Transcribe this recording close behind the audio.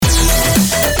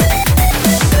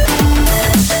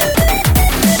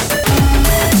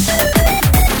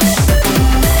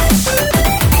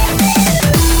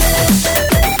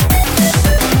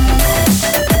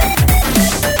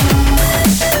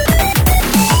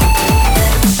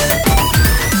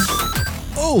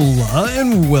Hola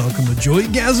and welcome to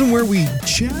Joygasm, where we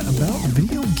chat about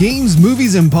video games,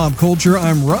 movies, and pop culture.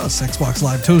 I'm Russ, Xbox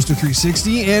Live Toaster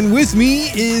 360, and with me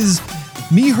is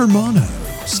mi hermano,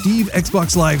 Steve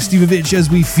Xbox Live Stevovich, as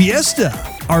we fiesta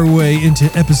our way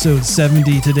into episode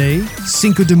 70 today,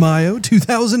 Cinco de Mayo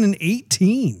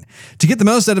 2018. To get the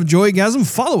most out of Joygasm,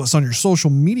 follow us on your social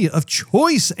media of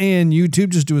choice and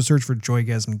YouTube. Just do a search for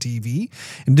Joygasm TV.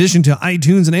 In addition to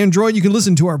iTunes and Android, you can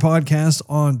listen to our podcast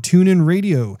on TuneIn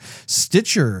Radio,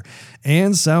 Stitcher,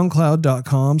 and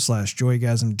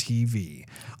SoundCloud.com/JoygasmTV.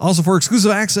 Also, for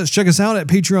exclusive access, check us out at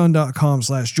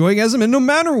patreon.com/Joygasm. And no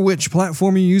matter which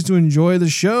platform you use to enjoy the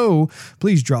show,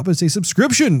 please drop us a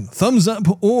subscription, thumbs up,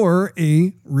 or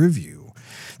a review.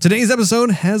 Today's episode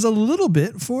has a little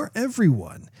bit for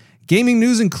everyone. Gaming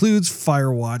news includes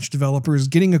Firewatch developers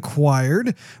getting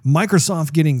acquired,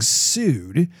 Microsoft getting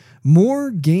sued, more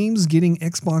games getting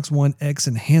Xbox One X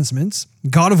enhancements,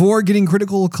 God of War getting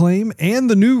critical acclaim, and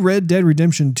the new Red Dead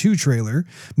Redemption 2 trailer.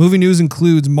 Movie news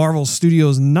includes Marvel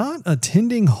Studios not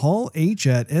attending Hall H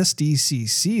at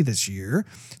SDCC this year,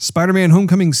 Spider-Man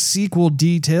Homecoming sequel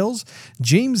details,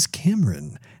 James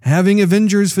Cameron having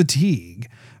Avengers fatigue,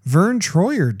 Vern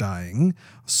Troyer dying,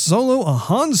 a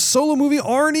Han Solo movie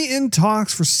already in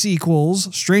talks for sequels,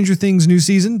 Stranger Things new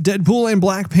season, Deadpool and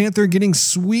Black Panther getting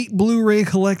sweet Blu-ray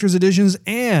collector's editions,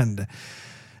 and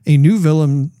a new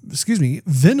Venom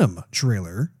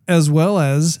trailer, as well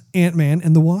as Ant-Man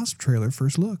and the Wasp trailer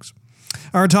first looks.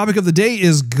 Our topic of the day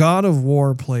is God of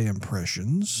War play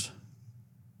impressions.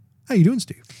 How you doing,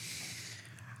 Steve?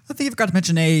 I think you forgot to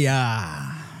mention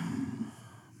a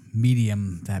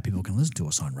medium that people can listen to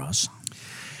us on, Russ.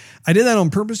 I did that on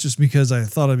purpose just because I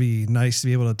thought it'd be nice to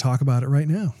be able to talk about it right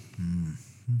now.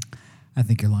 I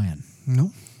think you're lying.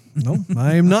 No,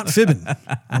 I am not fibbing.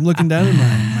 I'm looking down and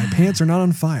my pants are not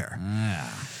on fire.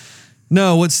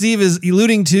 No, what Steve is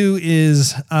alluding to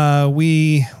is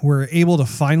we were able to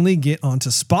finally get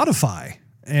onto Spotify.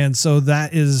 And so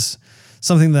that is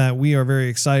something that we are very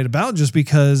excited about, just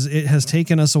because it has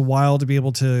taken us a while to be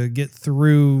able to get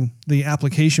through the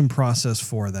application process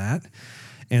for that.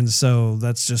 And so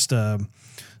that's just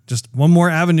one more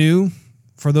avenue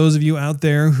for those of you out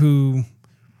there who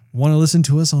want to listen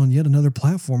to us on yet another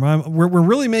platform. We're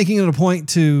really making it a point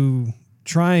to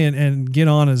try and get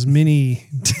on as many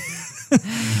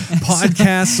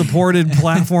podcast supported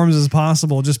platforms as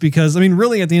possible, just because, I mean,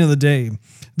 really at the end of the day,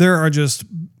 there are just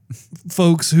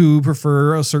folks who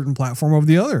prefer a certain platform over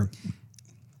the other.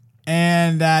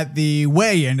 And at the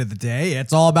way end of the day,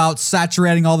 it's all about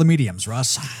saturating all the mediums,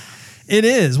 Russ. It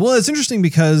is. Well, it's interesting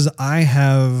because I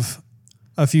have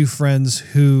a few friends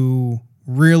who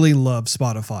really love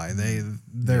Spotify.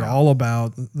 They're all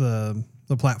about the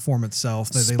platform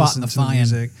itself. They listen to the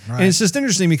music. Right. And it's just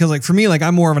interesting because, like, for me, like,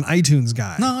 I'm more of an iTunes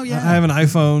guy. No, yeah. I have an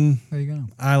iPhone. There you go.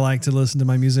 I like to listen to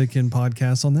my music and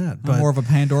podcasts on that. I'm more of a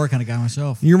Pandora kind of guy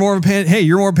myself. You're more of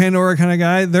a Pandora kind of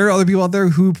guy. There are other people out there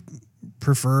who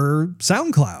prefer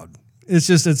SoundCloud.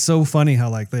 It's so funny how,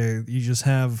 like, you just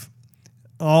have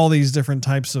all these different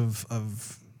types of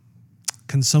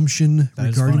consumption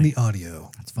regarding the audio.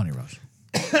 That's funny, Rush.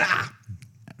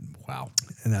 Wow.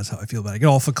 And that's how I feel about it. I get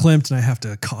all verklempt and I have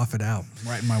to cough it out.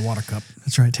 Right in my water cup.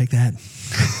 That's right. Take that.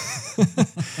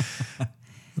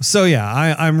 So,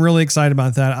 yeah, I'm really excited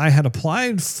about that. I had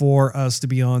applied for us to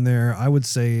be on there, I would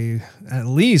say, at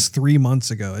least 3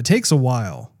 months ago. It takes a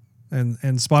while. And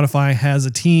Spotify has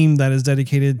a team that is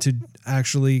dedicated to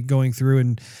actually going through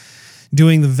and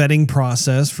doing the vetting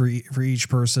process for each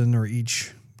person or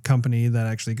each company that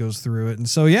actually goes through it. And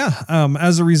so, yeah,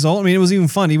 as a result, I mean, it was even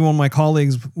fun. Even when my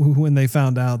colleagues, when they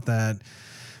found out that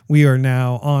we are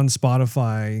now on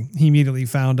Spotify, he immediately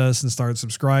found us and started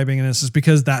subscribing. And it's just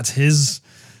because that's his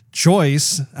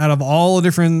choice out of all the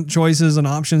different choices and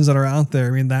options that are out there.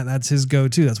 I mean, that's his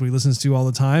go-to. That's what he listens to all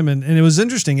the time. And it was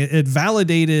interesting. It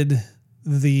validated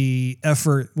the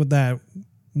effort with that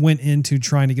went into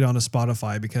trying to get onto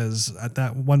Spotify, because at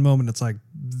that one moment, it's like,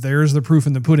 there's the proof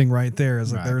in the pudding right there.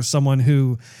 It's like, there's someone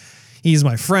who, he's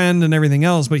my friend and everything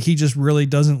else, but he just really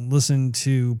doesn't listen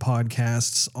to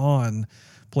podcasts on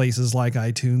places like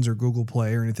iTunes or Google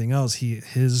Play or anything else.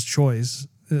 His choice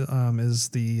is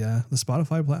the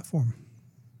Spotify platform.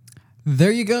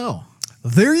 There you go.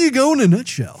 There you go in a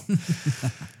nutshell.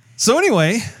 So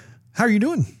anyway, how are you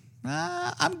doing?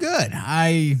 I'm good.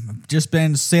 I've just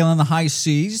been sailing the high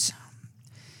seas,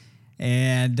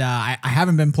 and I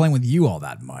haven't been playing with you all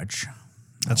that much.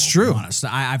 That's true. Honest.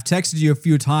 I've texted you a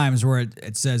few times where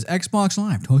it says Xbox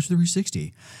Live, Toaster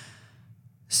 360.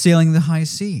 sailing the high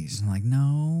seas. I'm like,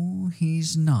 no,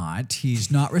 he's not. He's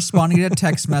not responding to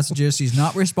text messages. He's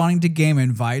not responding to game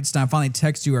invites. And I finally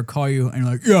text you or call you, and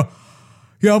you're like,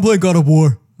 yeah, I'm playing God of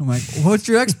War. I'm like, what's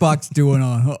your Xbox doing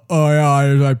on? Oh,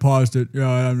 yeah, I paused it. Yeah,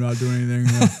 I'm not doing anything.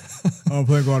 Yeah. I'm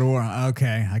playing God of War.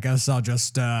 Okay, I guess I'll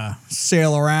just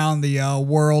sail around the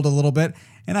world a little bit.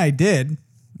 And I did.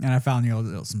 And I found,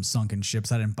 some sunken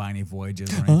ships. I didn't buy any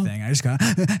voyages or anything. I just kind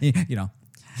of,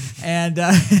 And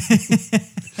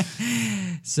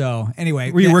so,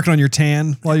 anyway. Were you working on your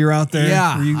tan while you were out there?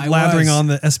 Yeah, Were you I lathering was. on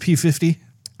the SP50?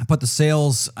 I put the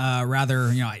sails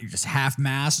just half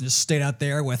mast and just stayed out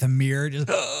there with a mirror. Just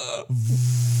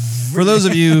For those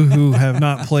of you who have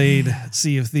not played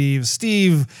Sea of Thieves,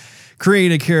 Steve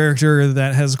created a character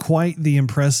that has quite the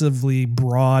impressively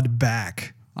broad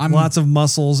back. Lots of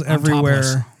muscles everywhere.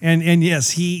 topless. And yes,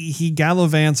 he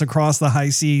gallivants across the high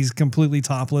seas completely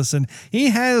topless, and he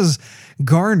has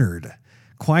garnered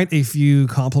quite a few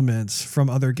compliments from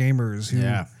other gamers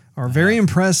who are very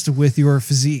impressed with your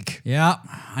physique. Yeah,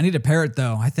 I need a parrot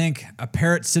though. I think a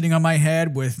parrot sitting on my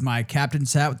head with my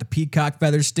captain's hat with the peacock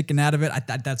feathers sticking out of it.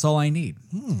 That's all I need.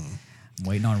 I'm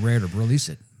waiting on Rare to release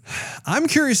it. I'm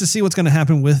curious to see what's going to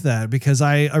happen with that, because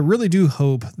I really do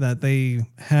hope that they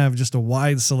have just a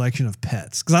wide selection of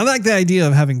pets, because I like the idea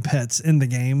of having pets in the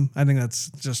game. I think that's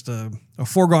just a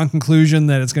foregone conclusion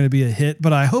that it's going to be a hit,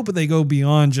 but I hope that they go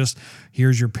beyond just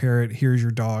here's your parrot, here's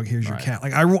your dog, here's your cat.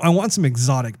 Like I want some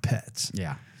exotic pets.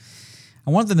 Yeah. I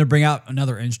want them to bring out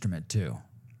another instrument too.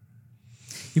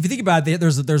 If you think about it,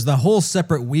 there's the whole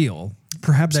separate wheel.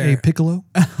 Perhaps a piccolo?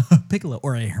 Piccolo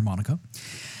or a harmonica.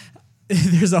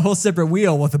 There's a whole separate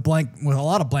wheel with a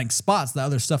lot of blank spots that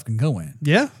other stuff can go in.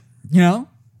 Yeah. You know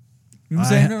what I'm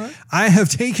saying? Right? I have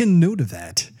taken note of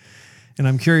that, and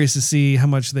I'm curious to see how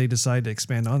much they decide to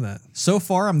expand on that. So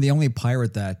far, I'm the only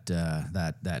pirate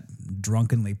that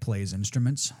drunkenly plays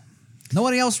instruments.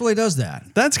 Nobody else really does that.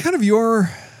 That's kind of your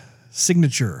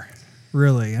signature,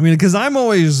 really. I mean, because I'm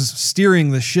always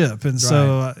steering the ship, and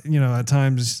so at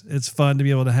times it's fun to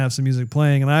be able to have some music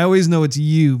playing, and I always know it's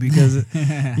you because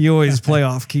you always play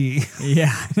off key.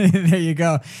 Yeah, there you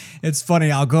go. It's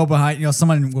funny. I'll go behind.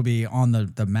 Someone will be on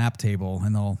the map table,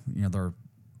 and they're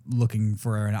looking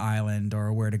for an island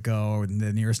or where to go, or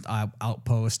the nearest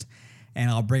outpost, and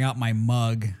I'll bring out my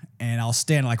mug and I'll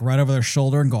stand like right over their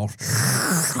shoulder and go.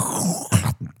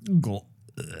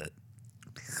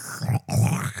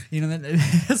 Then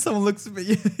someone looks at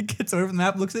me, gets away from the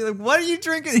map, looks at you like, what are you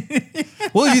drinking?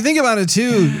 Well, if you think about it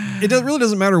too, really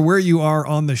doesn't matter where you are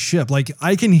on the ship. Like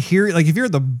I can hear, like if you're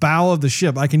at the bow of the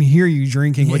ship, I can hear you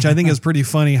drinking, which I think is pretty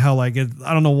funny how I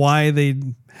don't know why they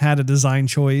had a design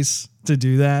choice to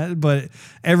do that, but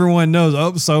everyone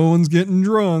knows, someone's getting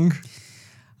drunk.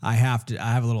 I have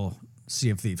a little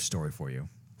Sea of Thieves story for you.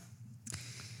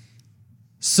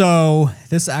 So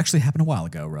this actually happened a while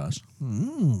ago, Russ.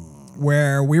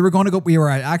 Where we were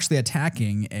actually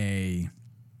attacking a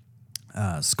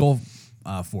skull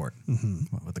fort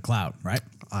with the cloud, right?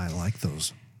 I like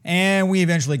those. And we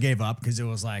eventually gave up because it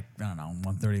was like, I don't know,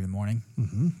 1:30 in the morning.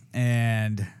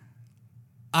 And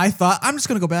I thought, I'm just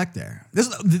going to go back there.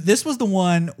 This was the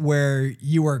one where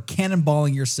you were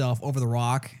cannonballing yourself over the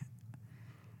rock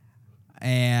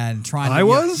and trying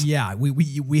to... Yeah,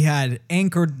 we had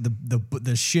anchored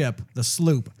the ship, the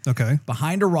sloop,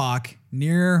 behind a rock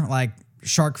near like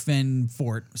Shark Fin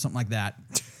Fort, something like that.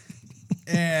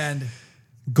 And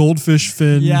Goldfish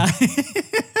Fin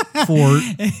Fort.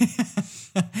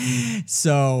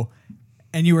 So,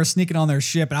 and you were sneaking on their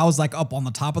ship, and I was like up on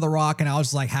the top of the rock, and I was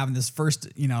just like having this first,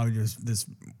 just this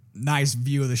nice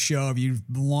view of the show of you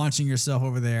launching yourself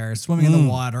over there, swimming in the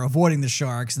water, avoiding the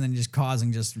sharks, and then just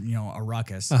causing a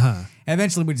ruckus.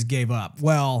 Eventually, we just gave up.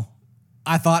 Well,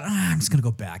 I thought, I'm just gonna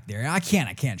go back there. I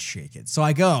can't shake it. So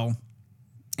I go,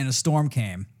 and a storm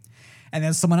came, and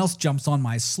then someone else jumps on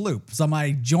my sloop.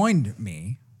 Somebody joined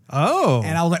me. Oh,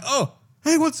 and I was like,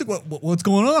 hey, what's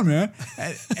going on, man?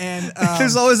 And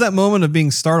there's always that moment of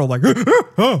being startled, like,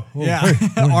 yeah.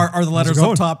 Are the letters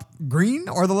up top green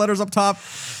or the letters up top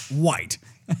white?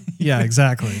 Yeah,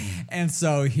 exactly. And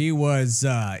so he was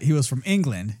from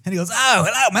England, and he goes, "Oh,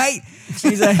 hello, mate."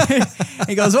 He's like,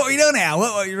 he goes, "What are you doing now?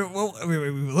 What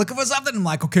looking for something?" I'm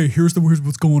like, "Okay, here's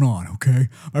what's going on. Okay,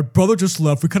 my brother just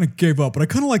left. We kind of gave up, but I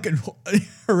kind of like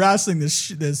harassing the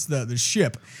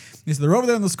ship." He said, they're over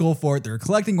there in the skull fort. They're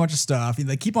collecting a bunch of stuff.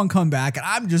 They keep on coming back, and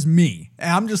I'm just me. And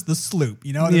I'm just the sloop.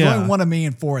 There's only one of me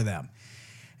and four of them.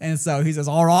 And so he says,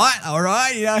 all right.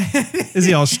 Is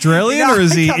he Australian or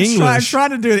is he English? I'm trying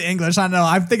to do the English. I know.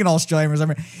 I'm thinking Australian or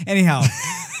something. Anyhow,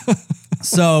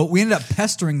 so we ended up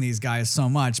pestering these guys so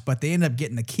much, but they end up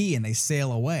getting the key and they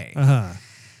sail away.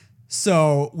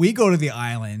 So we go to the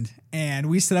island and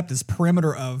we set up this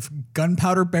perimeter of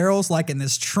gunpowder barrels, like in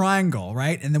this triangle,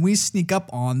 right? And then we sneak up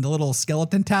on the little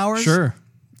skeleton towers. Sure.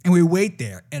 And we wait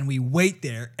there, and we wait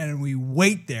there, and we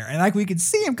wait there, and like we could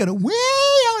see him kind of way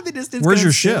out in the distance. Where's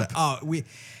your sail- ship? Oh,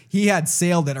 he had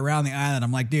sailed it around the island.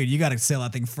 I'm like, dude, you got to sail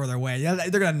that thing further away. Yeah,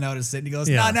 they're gonna notice it. And he goes,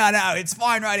 Yeah. no, it's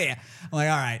fine right here. I'm like,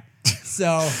 all right.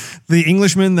 So, The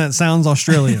Englishman that sounds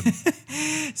Australian.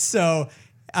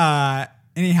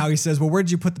 anyhow, he says, well, where'd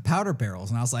you put the powder barrels?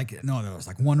 And I was like, no, there was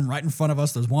like one right in front of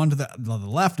us. There's one to the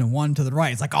left and one to the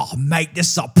right. It's like, oh, mate,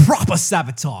 this is a proper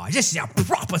sabotage. This is a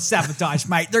proper sabotage,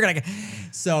 mate. They're going to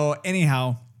So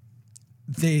anyhow,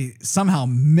 they somehow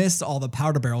missed all the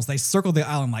powder barrels. They circled the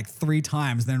island like 3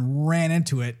 times, then ran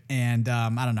into it. And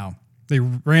I don't know. They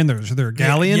ran their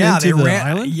galleon into the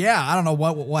island? Yeah, I don't know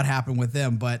what happened with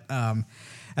them, but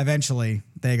eventually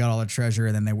they got all the treasure,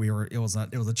 and then it was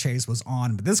a chase was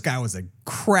on. But this guy was a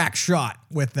crack shot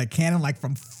with the cannon, like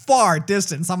from far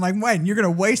distance. I'm like, wait, you're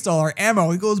gonna waste all our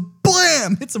ammo? He goes,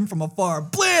 blam, hits him from afar,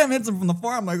 blam, hits him from the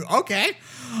far. I'm like, okay,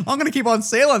 I'm gonna keep on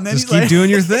sailing. Then Just he's keep like, doing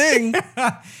your thing.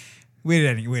 we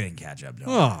didn't catch up. No.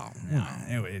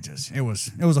 Oh, It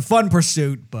was a fun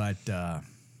pursuit, but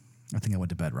I think I went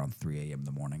to bed around 3 a.m. in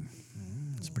the morning.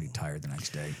 I was pretty tired the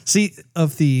next day. Sea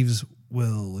of Thieves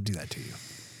will do that to you.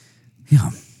 Yeah.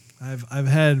 I've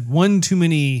had one too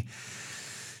many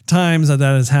times that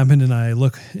has happened, and I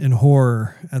look in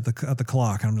horror at the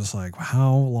clock, and I'm just like,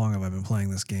 how long have I been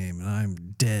playing this game? And I'm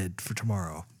dead for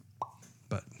tomorrow.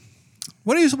 But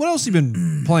what else have you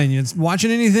been playing? You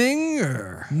watching anything?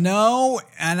 Or? No,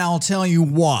 and I'll tell you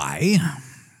why.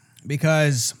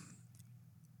 Because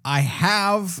I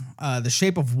have The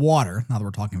Shape of Water. Now that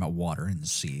we're talking about water in the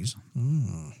seas.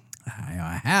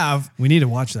 I have. We need to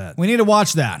watch that. We need to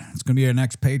watch that. It's going to be our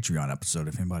next Patreon episode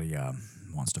if anybody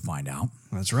wants to find out.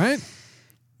 That's right.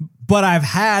 But I've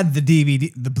had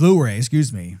the Blu-ray,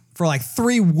 for like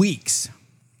 3 weeks.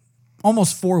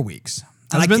 Almost 4 weeks.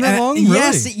 Has it been that long?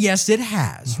 Yes, Really? yes, it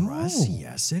has, Russ.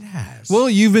 Yes, it has. Well,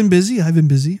 you've been busy. I've been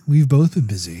busy. We've both been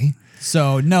busy.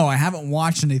 So no, I haven't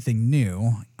watched anything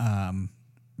new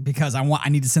because I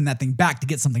need to send that thing back to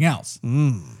get something else.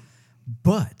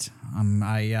 But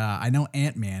I know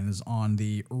Ant-Man is on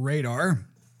the radar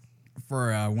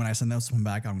for when I send this one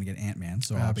back. I'm gonna get Ant-Man,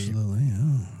 so Absolutely.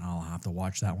 I'll have to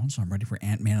watch that one. So I'm ready for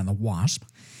Ant-Man and the Wasp.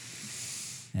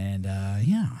 And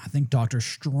I think Doctor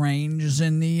Strange is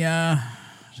in the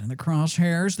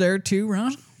crosshairs there too,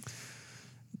 Ron.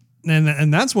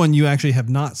 And that's one you actually have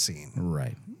not seen.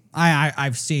 Right.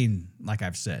 I've seen, like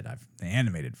I've said, the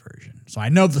animated version, so I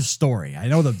know the story. I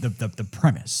know the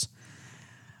premise,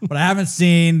 but I haven't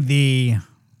seen the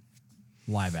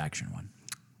live action one.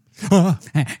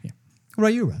 Yeah. What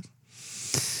about you,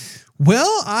 Russ?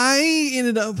 Well, I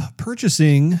ended up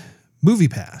purchasing Movie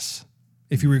Pass.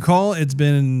 If you recall, it's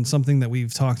been something that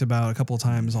we've talked about a couple of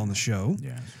times on the show.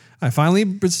 Yeah. I finally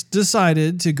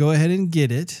decided to go ahead and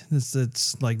get it.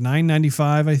 It's like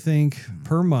 $9.95, I think,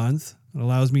 per month. It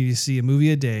allows me to see a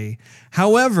movie a day.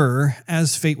 However,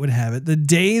 as fate would have it, the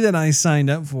day that I signed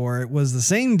up for it was the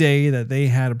same day that they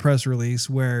had a press release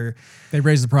where They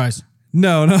raised the price.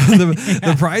 No,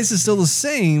 the price is still the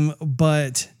same,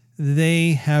 but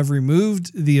they have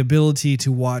removed the ability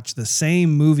to watch the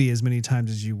same movie as many times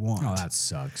as you want. Oh, that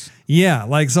sucks. Yeah,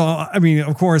 I mean,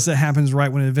 of course, it happens right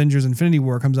when Avengers Infinity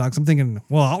War comes out. 'Cause I'm thinking,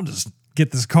 well, I'll just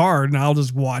get this card and I'll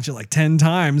just watch it like 10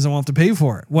 times and I won't have to pay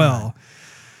for it. Well,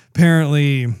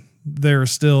 apparently they're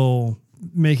still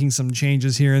making some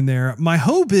changes here and there. My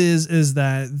hope is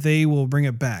that they will bring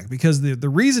it back because the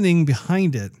reasoning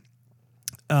behind it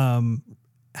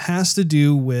has to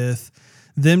do with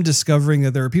them discovering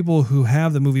that there are people who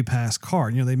have the Movie Pass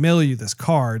card. They mail you this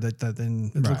card that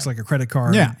then it looks like a credit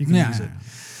card. Yeah, You can use it.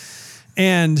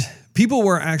 And people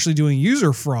were actually doing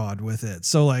user fraud with it.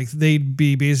 So like they'd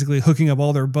be basically hooking up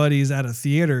all their buddies at a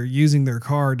theater using their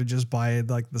card to just buy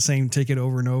like the same ticket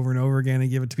over and over and over again and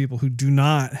give it to people who do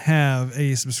not have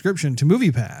a subscription to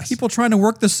Movie Pass. People trying to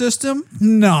work the system?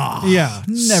 No. Yeah.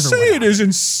 Never. Say it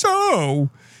isn't so.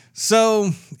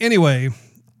 So anyway,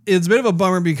 it's a bit of a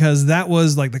bummer because that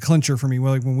was like the clincher for me.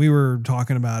 Like when we were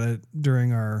talking about it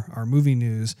during our movie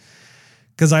news,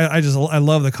 because I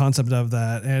love the concept of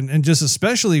that, and just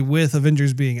especially with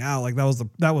Avengers being out, like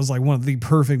that was like one of the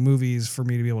perfect movies for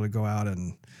me to be able to go out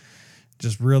and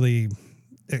just really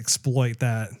exploit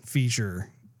that feature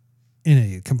in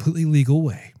a completely legal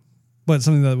way, but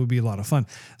something that would be a lot of fun.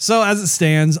 So as it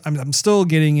stands, I'm still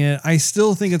getting it. I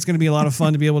still think it's going to be a lot of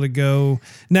fun to be able to go.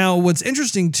 Now, what's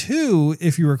interesting too,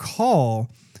 if you recall,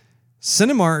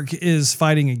 Cinemark is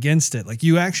fighting against it. Like,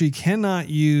 you actually cannot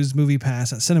use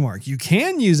MoviePass at Cinemark. You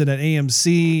can use it at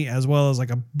AMC as well as like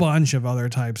a bunch of other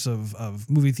types of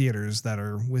movie theaters that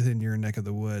are within your neck of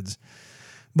the woods.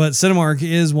 But Cinemark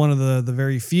is one of the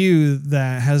very few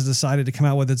that has decided to come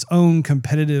out with its own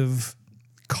competitive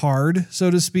card, so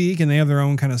to speak, and they have their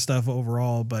own kind of stuff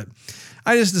overall. But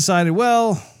I just decided,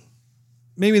 well,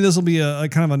 maybe this will be a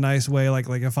kind of a nice way. Like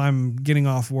if I'm getting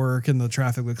off work and the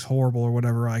traffic looks horrible or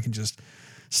whatever, I can just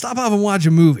stop off and watch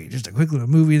a movie, just a quick little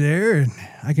movie there. And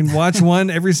I can watch one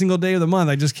every single day of the month.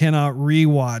 I just cannot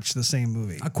rewatch the same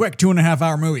movie. A quick 2.5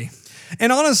 hour movie.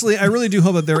 And honestly, I really do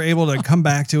hope that they're able to come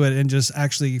back to it and just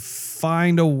actually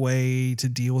find a way to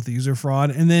deal with the user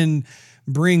fraud and then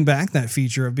bring back that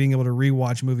feature of being able to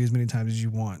rewatch movies as many times as you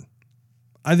want.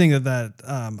 I think that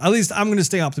at least I'm going to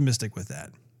stay optimistic with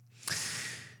that.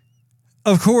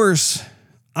 Of course,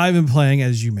 I've been playing,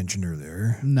 as you mentioned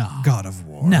earlier, God of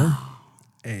War. No.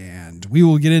 And we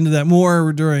will get into that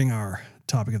more during our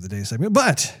topic of the day segment.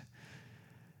 But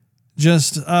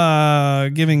just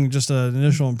giving just an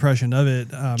initial impression of it.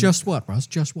 Just what, Russ?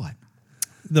 Just what?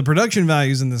 The production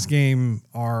values in this game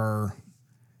are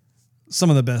some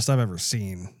of the best I've ever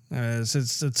seen.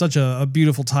 It's such a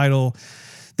beautiful title.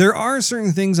 There are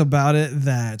certain things about it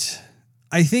that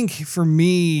I think for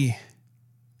me,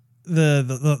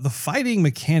 the fighting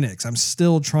mechanics, I'm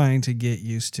still trying to get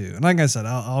used to. And like I said,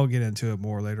 I'll get into it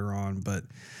more later on, but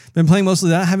been playing mostly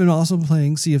that. I have been also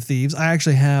playing Sea of Thieves. I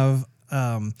actually have,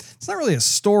 it's not really a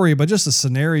story, but just a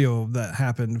scenario that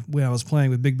happened when I was playing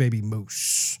with Big Baby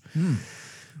Moose.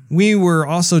 We were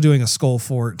also doing a Skull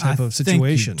Fort type of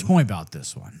situation. Tell me about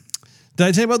this one. Did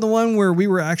I tell you about the one where we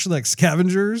were actually like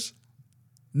scavengers?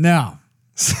 No.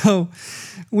 So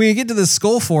we get to the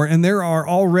Skull Fort and there are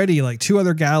already like 2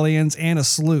 other galleons and a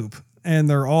sloop and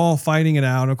they're all fighting it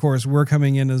out. Of course, we're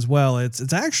coming in as well.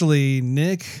 It's actually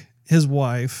Nick, his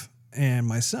wife, and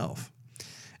myself.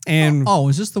 And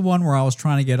is this the one where I was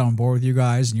trying to get on board with you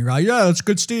guys and you're like, yeah, that's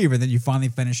good, Steve. And then you finally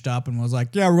finished up and was like,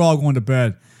 yeah, we're all going to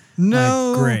bed.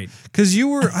 No, like, great. Because you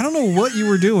were, I don't know what you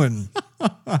were doing.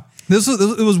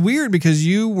 It was weird because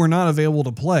you were not available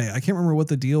to play. I can't remember what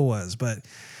the deal was, but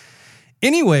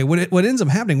anyway, what ends up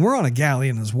happening, we're on a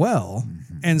galleon as well.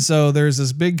 Mm-hmm. And so there's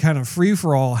this big kind of free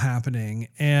for all happening.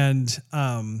 And,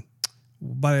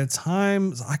 by the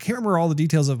time, I can't remember all the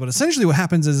details of it, but essentially what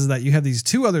happens is that you have these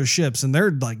 2 other ships and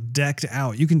they're like decked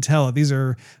out. You can tell that these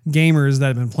are gamers that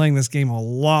have been playing this game a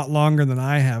lot longer than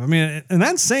I have. I mean, and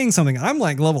that's saying something. I'm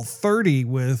like level 30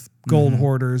 with Gold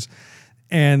Hoarders,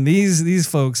 and these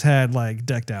folks had like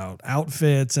decked out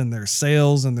outfits and their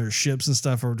sails and their ships and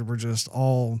stuff were just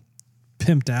all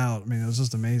pimped out. I mean, it was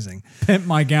just amazing. Pimp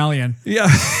my galleon.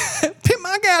 Yeah. Pimp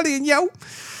my galleon, yo.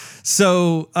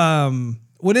 So,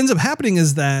 what ends up happening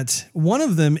is that one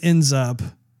of them ends up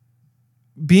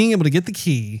being able to get the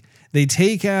key. They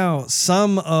take out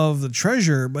some of the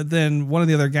treasure, but then one of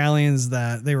the other galleons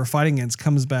that they were fighting against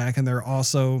comes back and they're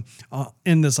also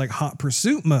in this like hot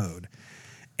pursuit mode.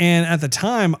 And at the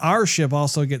time, our ship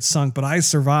also gets sunk, but I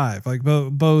survive. Like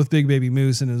both Big Baby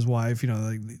Moose and his wife,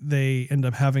 like they end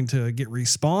up having to get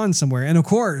respawned somewhere. And of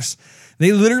course,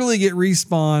 they literally get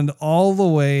respawned all the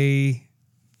way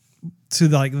to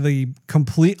like the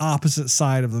complete opposite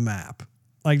side of the map.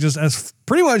 Like just as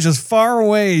pretty much as far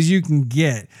away as you can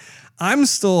get. I'm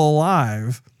still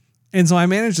alive. And so I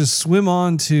managed to swim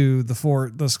onto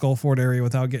the Skull Fort area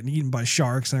without getting eaten by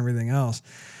sharks and everything else.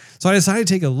 So I decided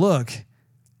to take a look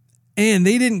and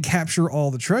they didn't capture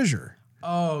all the treasure.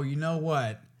 Oh, you know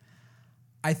what?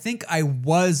 I think I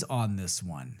was on this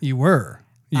one. You were?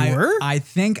 You were? I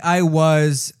think I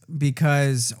was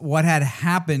because what had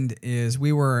happened is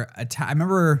we were, I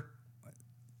remember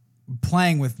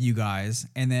playing with you guys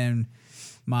and then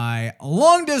my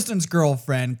long distance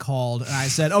girlfriend called and I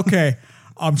said, okay,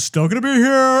 I'm still going to be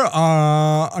here.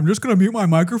 I'm just going to mute my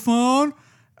microphone,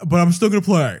 but I'm still going to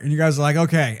play. And you guys are like,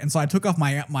 okay. And so I took off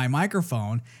my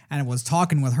microphone and was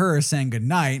talking with her saying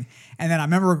goodnight. And then I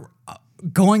remember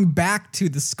going back to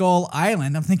the Skull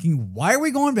Island. I'm thinking, why are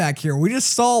we going back here? We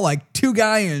just saw like 2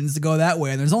 galleons to go that way.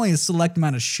 And there's only a select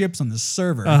amount of ships on this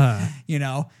server,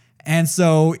 And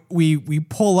so we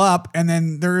pull up and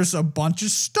then there's a bunch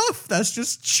of stuff that's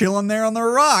just chilling there on the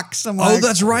rocks. I'm like,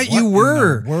 that's right. You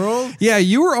were. World? Yeah,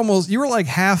 you were like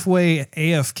halfway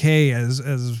AFK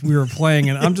as we were playing.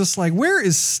 And I'm just like, where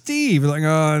is Steve? Like,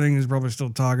 I think he's probably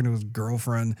still talking to his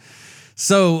girlfriend.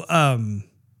 So,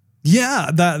 yeah,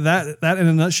 that in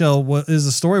a nutshell is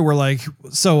a story where like,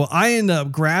 so I end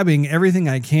up grabbing everything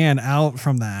I can out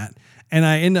from that. and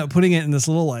I end up putting it in this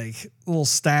little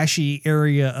stashy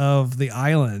area of the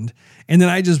island. And then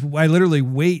I literally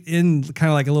wait in kind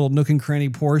of like a little nook and cranny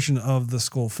portion of the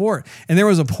Skull Fort. And there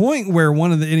was a point where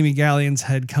one of the enemy galleons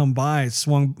had come by,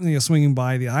 swinging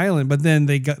by the island, but then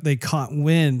they caught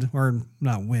wind, or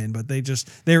not wind, but they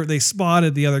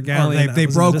spotted the other galleon. They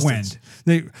broke wind.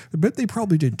 I bet they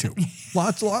probably did too.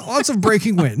 Lots of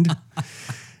breaking wind.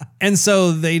 And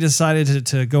so they decided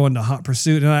to go into hot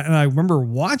pursuit. And I remember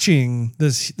watching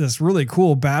this really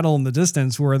cool battle in the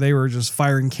distance where they were just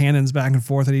firing cannons back and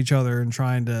forth at each other and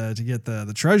trying to get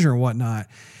the treasure and whatnot.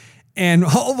 And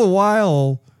all the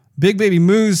while, Big Baby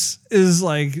Moose is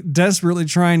like desperately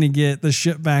trying to get the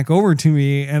ship back over to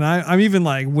me. And I'm even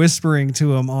like whispering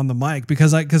to him on the mic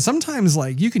because sometimes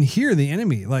like you can hear the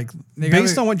enemy, like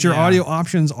based on what your audio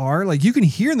options are, like you can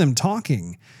hear them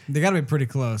talking. They gotta be pretty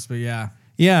close, but yeah.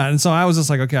 Yeah, and so I was just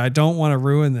like, okay, I don't want to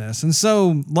ruin this. And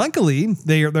so luckily,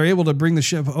 they're able to bring the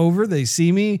ship over. They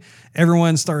see me.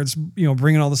 Everyone starts,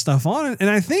 bringing all the stuff on. And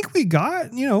I think we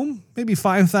got, maybe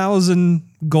 5,000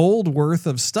 gold worth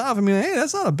of stuff. I mean, hey,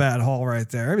 that's not a bad haul right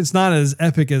there. It's not as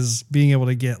epic as being able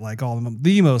to get like all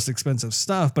the most expensive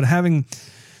stuff, but having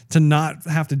to not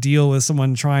have to deal with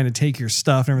someone trying to take your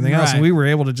stuff and everything else. And we were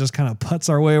able to just kind of putz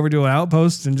our way over to an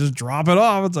outpost and just drop it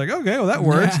off. It's like, okay, well, that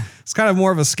works. Yeah. It's kind of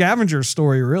more of a scavenger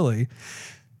story, really.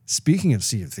 Speaking of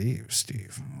Sea of Thieves,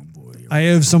 Steve, I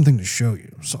have something to show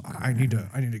you. So I need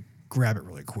to grab it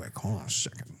really quick. Hold on a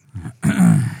second.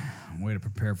 Way to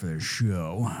prepare for this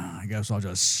show. I guess I'll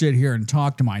just sit here and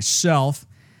talk to myself.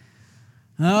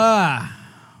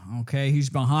 Okay, he's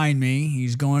behind me.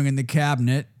 He's going in the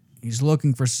cabinet. He's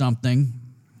looking for something.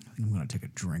 I think I'm going to take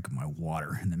a drink of my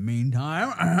water in the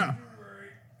meantime.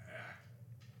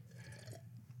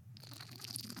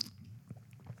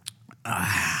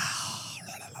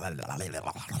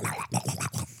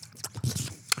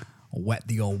 Wet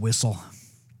the old whistle.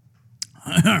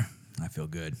 I feel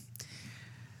good.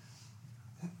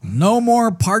 No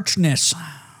more parchness,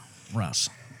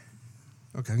 Russ.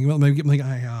 Okay, maybe get my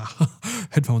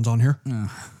headphones on here.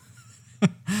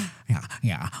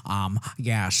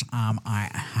 Yes. I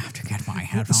have to get my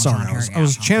headphones Sorry, on here. I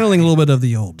was channeling a little bit of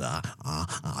the old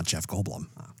Jeff Goldblum.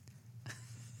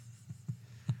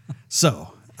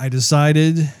 So I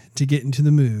decided to get into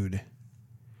the mood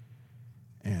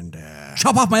and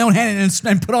chop off my own hand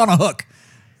and put on a hook.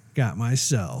 Got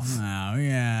myself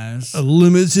a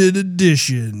limited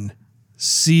edition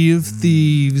Sea of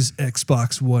Thieves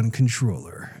Xbox One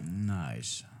controller.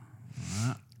 Nice.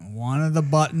 One of the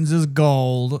buttons is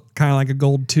gold. Kind of like a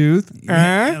gold tooth.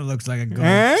 It looks like a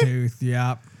gold tooth,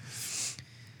 yep.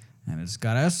 And it's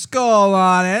got a skull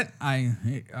on it. I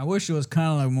wish it was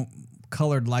kind of like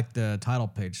colored like the title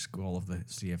page skull of the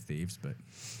Sea of Thieves, but...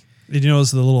 Did you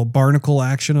notice the little barnacle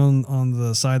action on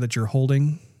the side that you're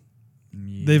holding?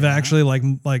 Yeah. They've actually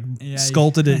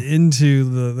sculpted it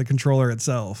into the controller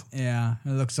itself. Yeah,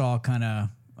 it looks all kind of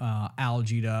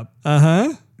algaed up.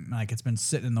 Uh-huh. Like it's been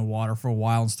sitting in the water for a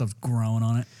while and stuff's growing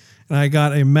on it. And I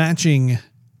got a matching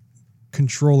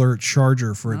controller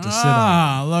charger for it to sit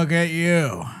on. Look at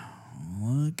you.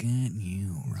 Look at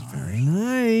you, Ron. Very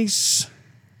nice.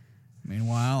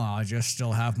 Meanwhile, I just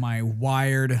still have my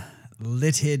wired,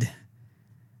 lidded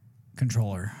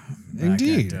controller.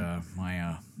 Indeed. At,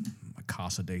 my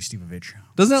Casa de Stevovich.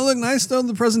 Doesn't that look nice, though,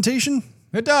 the presentation?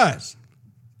 It does.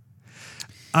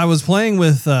 I was playing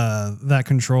with that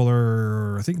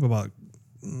controller, I think about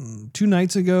 2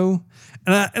 nights ago,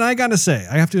 and I got to say,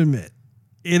 I have to admit,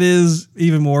 it is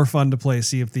even more fun to play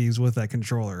Sea of Thieves with that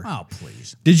controller. Oh,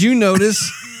 please! Did you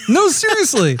notice? No,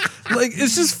 seriously,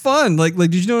 it's just fun. Like,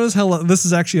 did you notice how this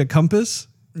is actually a compass?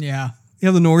 Yeah, you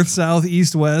have the north, south,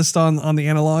 east, west on the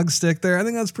analog stick there. I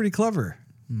think that's pretty clever.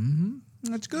 Mm-hmm.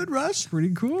 That's good, Russ.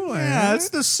 Pretty cool. Yeah, it's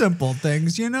the simple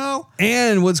things,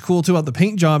 And what's cool, too, about the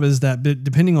paint job is that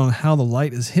depending on how the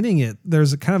light is hitting it,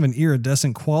 there's a kind of an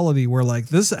iridescent quality where, like,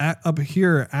 this up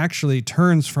here actually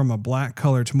turns from a black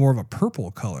color to more of a purple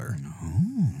color.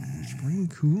 Oh. It's pretty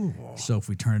cool. So if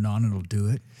we turn it on, it'll do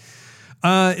it?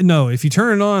 No, if you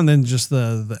turn it on, then just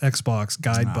the Xbox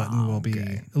guide button will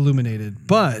be illuminated.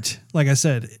 But, like I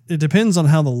said, it depends on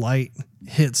how the light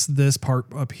hits this part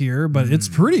up here, but it's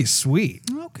pretty sweet.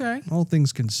 Okay. All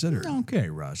things considered.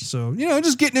 Okay, Russ. So,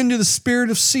 just getting into the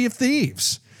spirit of Sea of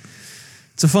Thieves.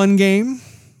 It's a fun game.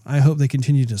 I hope they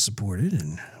continue to support it,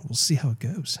 and we'll see how it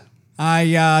goes.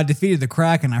 I defeated the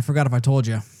Kraken. I forgot if I told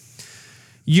you.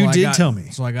 You did tell me.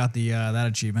 So I got the that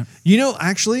achievement.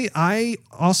 Actually, I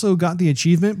also got the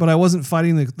achievement, but I wasn't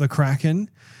fighting the Kraken.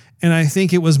 And I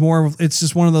think it was it's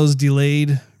just one of those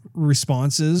delayed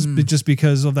responses, but just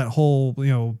because of that whole,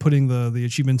 putting the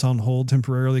achievements on hold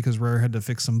temporarily because Rare had to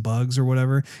fix some bugs or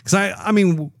whatever. Because I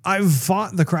mean, I've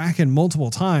fought the Kraken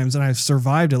multiple times and I've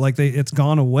survived it. Like it's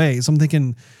gone away. So I'm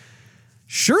thinking,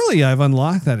 surely I've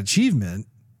unlocked that achievement.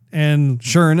 And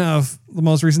sure enough, the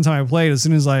most recent time I played, as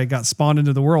soon as I got spawned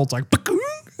into the world, it's like,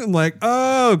 I'm like,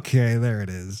 okay, there it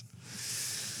is.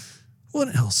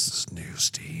 What else is new,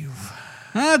 Steve?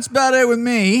 That's about it with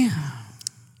me.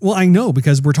 Well, I know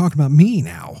because we're talking about me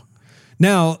now.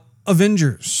 Now,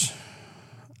 Avengers.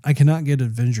 I cannot get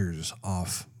Avengers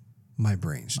off my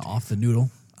brain, Steve. Off the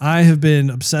noodle. I have been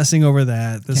obsessing over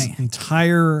that this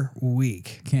entire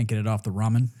week. Can't get it off the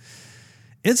ramen.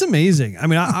 It's amazing. I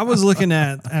mean, I was looking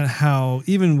at how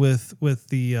even with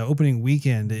the opening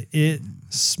weekend, it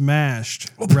smashed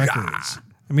records.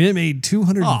 I mean, it made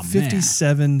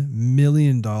 $257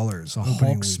 million opening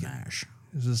weekend. Smash.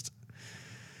 It's just,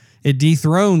 it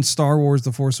dethroned Star Wars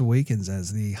The Force Awakens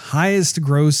as the highest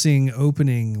grossing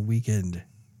opening weekend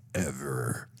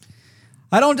ever.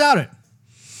 I don't doubt it.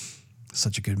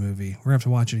 Such a good movie. We're going to have to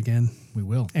watch it again. We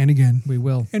will. And again. We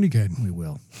will. And again. We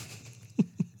will.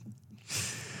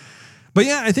 But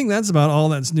yeah, I think that's about all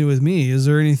that's new with me. Is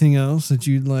there anything else that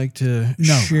you'd like to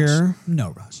share? Russ. No,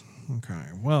 Russ. Okay,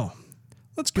 well,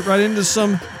 let's get right into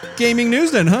some gaming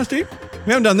news then, huh, Steve?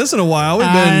 We haven't done this in a while.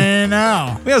 I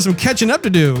know. We have some catching up to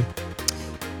do.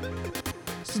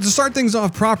 So to start things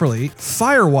off properly,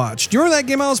 Firewatch. Do you remember that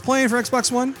game I was playing for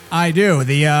Xbox One? I do.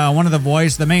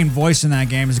 The main voice in that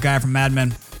game is a guy from Mad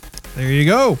Men. There you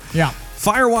go. Yeah.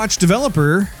 Firewatch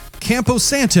developer Campo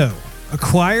Santo,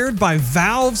 acquired by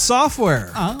Valve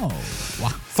Software. Oh, wow.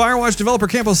 Firewatch developer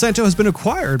Campo Santo has been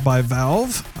acquired by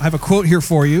Valve. I have a quote here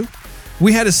for you.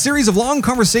 We had a series of long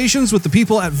conversations with the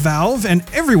people at Valve, and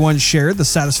everyone shared the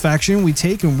satisfaction we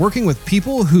take in working with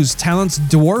people whose talents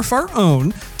dwarf our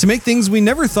own to make things we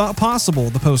never thought possible,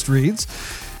 the post reads.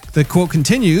 The quote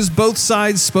continues, both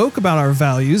sides spoke about our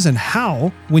values and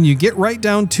how, when you get right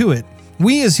down to it,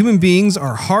 we as human beings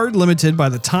are hard limited by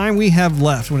the time we have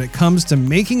left when it comes to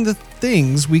making the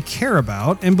things we care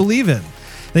about and believe in.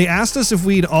 They asked us if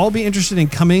we'd all be interested in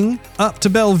coming up to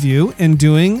Bellevue and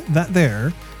doing that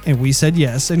there, and we said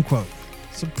yes, end quote.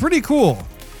 So pretty cool.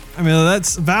 I mean,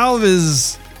 Valve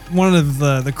is one of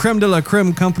the creme de la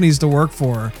creme companies to work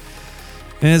for.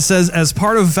 And it says, as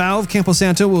part of Valve, Campo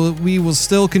Santo we will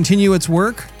still continue its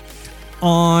work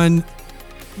on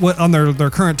their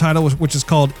current title, which is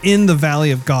called In the Valley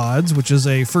of Gods, which is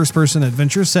a first-person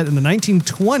adventure set in the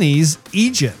 1920s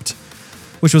Egypt,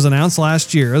 which was announced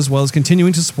last year, as well as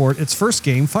continuing to support its first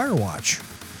game, Firewatch.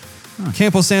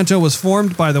 Campo Santo was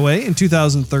formed, by the way, in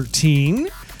 2013,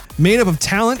 made up of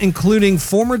talent including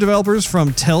former developers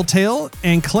from Telltale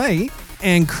and Clay,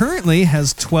 and currently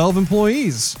has 12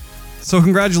 employees. So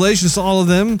congratulations to all of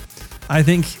them. I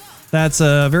think that's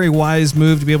a very wise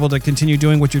move to be able to continue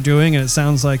doing what you're doing, and it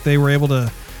sounds like they were able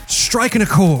to strike an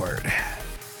accord.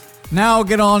 Now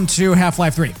get on to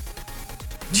Half-Life 3.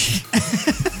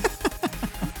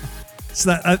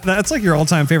 So that's like your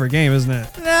all-time favorite game, isn't it?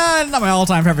 Nah, not my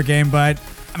all-time favorite game, but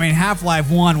I mean,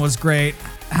 Half-Life 1 was great.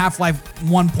 Half-Life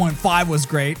 1.5 was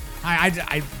great.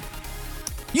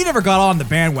 You never got on the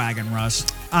bandwagon, Russ.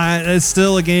 It's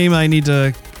still a game I need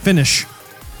to finish.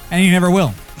 And you never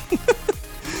will.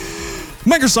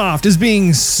 Microsoft is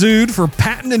being sued for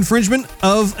patent infringement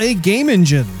of a game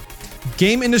engine.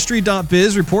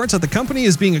 GameIndustry.biz reports that the company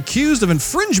is being accused of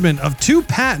infringement of 2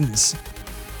 patents,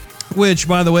 which,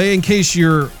 by the way, in case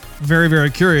you're very,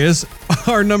 very curious,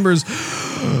 are numbers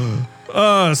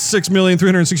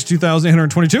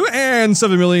 6,362,822 and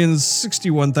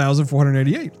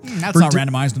 7,061,488. That's not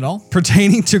randomized at all.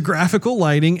 Pertaining to graphical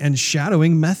lighting and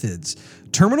shadowing methods.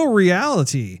 Terminal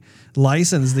Reality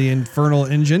licensed the Infernal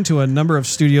engine to a number of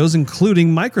studios,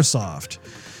 including Microsoft.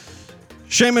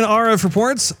 Shaman Arif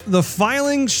reports, the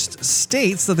filing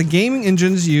states that the gaming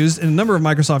engines used in a number of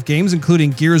Microsoft games,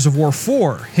 including Gears of War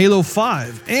 4, Halo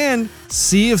 5, and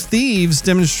Sea of Thieves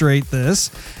demonstrate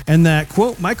this, and that,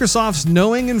 quote, Microsoft's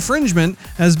knowing infringement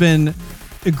has been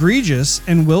egregious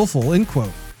and willful, end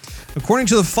quote. According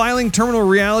to the filing, Terminal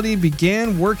Reality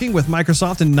began working with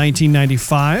Microsoft in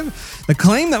 1995. The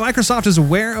claim that Microsoft is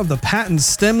aware of the patent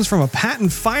stems from a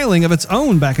patent filing of its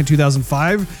own back in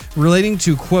 2005 relating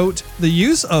to, quote, the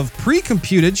use of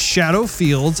pre-computed shadow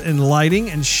fields and lighting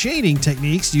and shading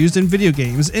techniques used in video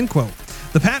games, end quote.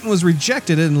 The patent was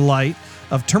rejected in light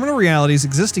of Terminal Reality's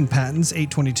existing patents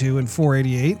 822 and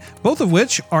 488, both of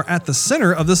which are at the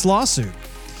center of this lawsuit.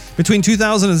 Between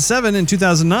 2007 and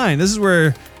 2009, this is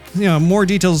where more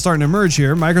details are starting to emerge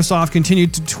here. Microsoft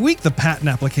continued to tweak the patent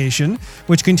application,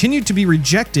 which continued to be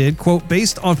rejected, quote,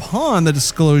 based upon the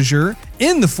disclosure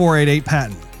in the 488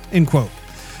 patent, end quote.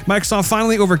 Microsoft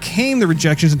finally overcame the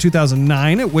rejections in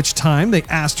 2009, at which time they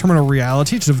asked Terminal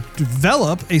Reality to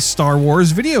develop a Star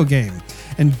Wars video game,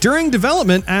 and during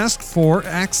development asked for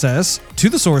access to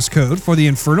the source code for the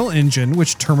Infernal Engine,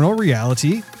 which Terminal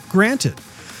Reality granted.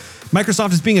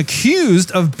 Microsoft is being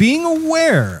accused of being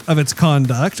aware of its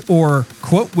conduct or,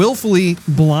 quote, willfully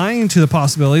blind to the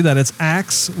possibility that its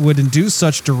acts would induce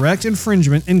such direct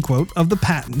infringement, end quote, of the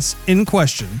patents in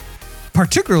question,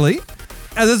 particularly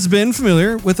as it's been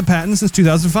familiar with the patent since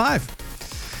 2005.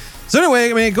 So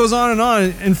anyway, it goes on and on.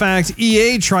 In fact,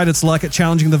 EA tried its luck at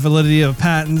challenging the validity of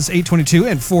patents 822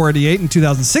 and 488 in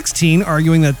 2016,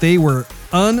 arguing that they were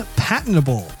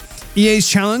unpatentable. EA's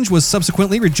challenge was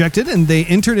subsequently rejected, and they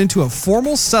entered into a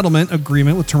formal settlement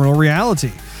agreement with Terminal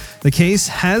Reality. The case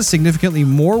has significantly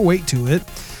more weight to it,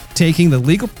 taking the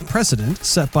legal precedent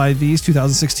set by these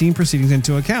 2016 proceedings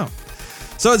into account.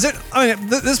 So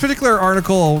this particular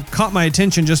article caught my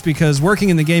attention just because working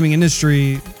in the gaming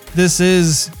industry, this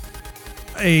is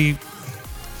a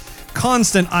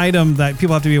constant item that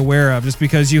people have to be aware of, just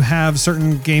because you have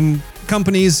certain game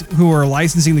companies who are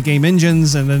licensing the game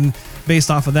engines, and then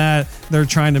based off of that, they're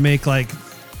trying to make like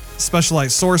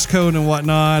specialized source code and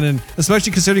whatnot. And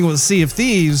especially considering with Sea of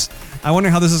Thieves, I wonder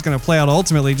how this is going to play out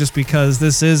ultimately, just because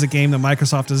this is a game that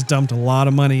Microsoft has dumped a lot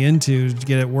of money into to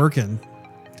get it working.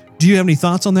 Do you have any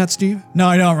thoughts on that, Steve? No,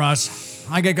 I don't, Russ.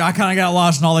 I kind of got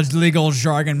lost in all this legal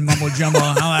jargon, mumbo jumbo.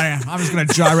 I'm just going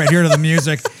to jive right here to the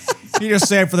music. You just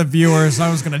say it for the viewers.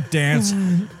 I was going to dance.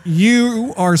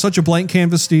 You are such a blank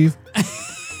canvas, Steve.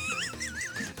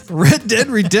 Red Dead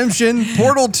Redemption,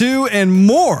 Portal 2, and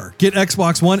more. Get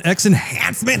Xbox One X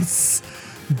enhancements.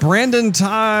 Brandon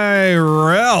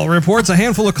Tyrell reports a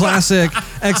handful of classic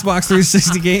Xbox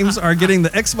 360 games are getting the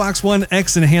Xbox One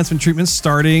X enhancement treatment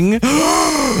starting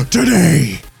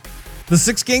today. The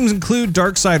 6 games include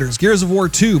Darksiders, Gears of War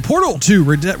 2, Portal 2,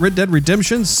 Red Dead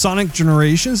Redemption, Sonic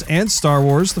Generations, and Star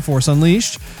Wars The Force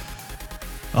Unleashed.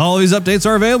 All of these updates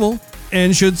are available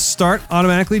and should start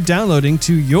automatically downloading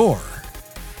to your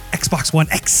Xbox One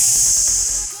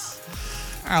X.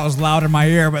 That was loud in my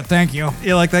ear, but thank you.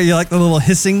 You like that? You like the little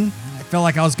hissing? I felt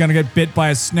like I was going to get bit by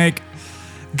a snake.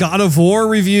 God of War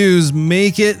reviews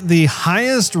make it the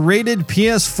highest rated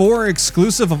PS4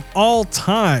 exclusive of all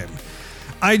time.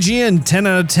 IGN 10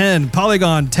 out of 10,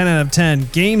 Polygon 10 out of 10,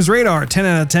 Games Radar 10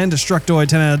 out of 10, Destructoid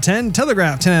 10 out of 10,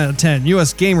 Telegraph 10 out of 10,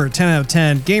 US Gamer 10 out of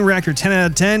 10, Game Reactor 10 out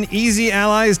of 10, Easy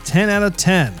Allies 10 out of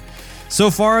 10.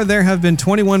 So far, there have been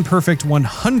 21 perfect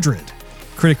 100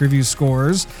 critic review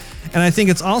scores. And I think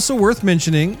it's also worth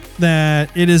mentioning that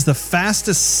it is the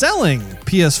fastest selling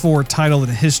PS4 title in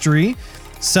history,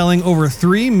 selling over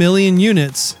 3 million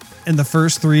units in the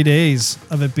first 3 days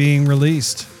of it being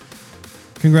released.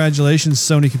 Congratulations,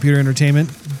 Sony Computer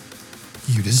Entertainment.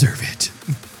 You deserve it.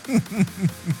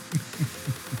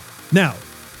 Now,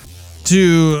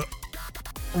 to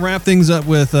wrap things up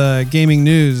with gaming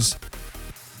news,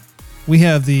 we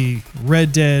have the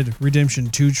Red Dead Redemption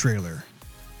 2 trailer.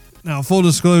 Now, full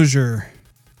disclosure,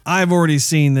 I've already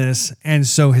seen this, and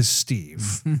so has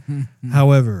Steve.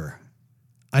 However,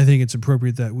 I think it's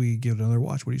appropriate that we give it another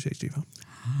watch. What do you say, Steve?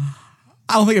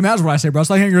 I don't think it matters what I say, bro.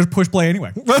 So I think you're just push play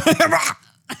anyway.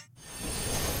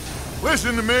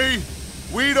 Listen to me.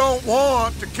 We don't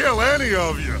want to kill any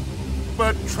of you.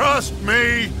 But trust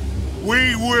me,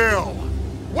 we will.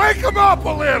 Wake them up a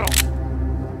little!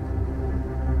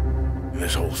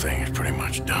 This whole thing is pretty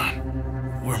much done.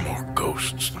 We're more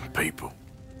ghosts than people.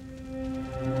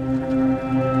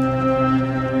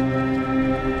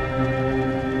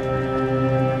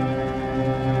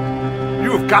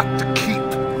 You have got to keep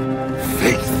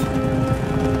faith.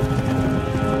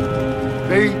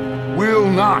 They will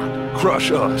not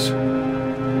crush us.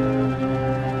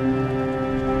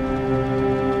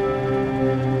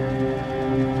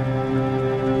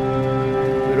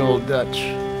 Good old Dutch.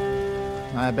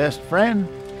 My best friend.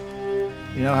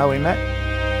 You know how we met?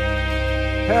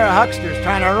 Pair of hucksters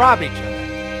trying to rob each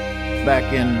other.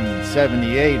 Back in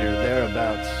 78 or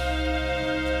thereabouts.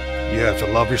 You have to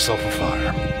love yourself a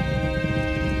fire.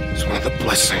 It's one of the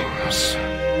blessings.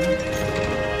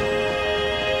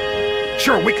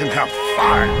 Sure, we can have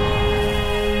fire.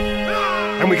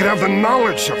 And we can have the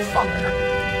knowledge of fire.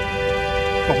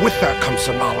 But with that comes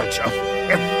the knowledge of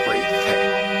everything.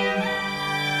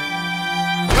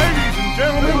 Ladies and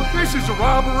gentlemen, this is a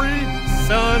robbery.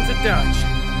 Sons of Dutch.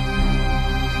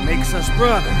 Makes us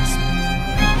brothers.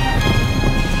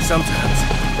 Sometimes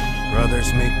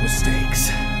brothers make mistakes.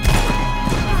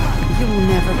 You will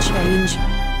never change.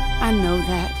 I know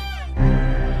that.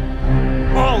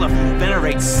 All of you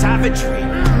venerate savagery.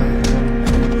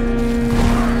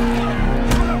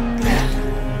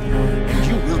 And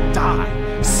you will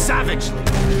die savagely.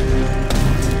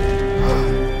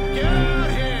 Get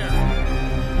out here!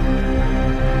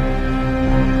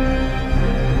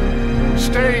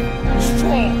 Stay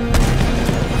strong.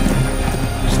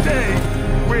 Stay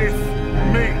with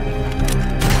me.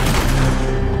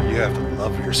 You have to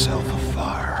love yourself a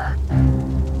fire.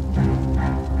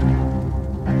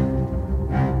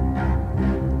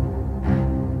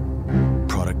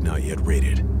 Product not yet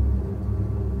rated.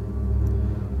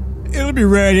 It'll be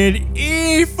rated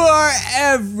E for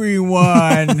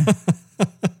everyone.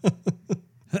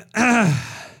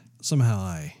 Somehow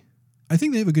I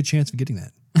think they have a good chance of getting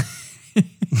that.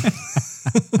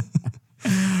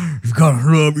 You've got to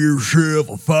love yourself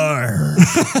a fire.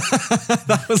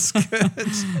 That was good.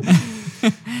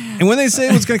 And when they say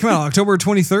it's going to come out October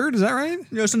 23rd, is that right?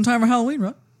 Yeah, sometime for Halloween,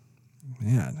 right?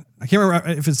 Yeah, I can't remember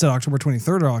if it said October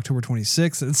 23rd or October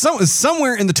 26th. It's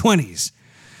somewhere in the 20s.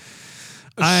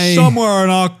 Somewhere in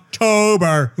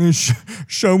October.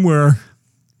 Somewhere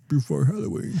before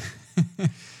Halloween.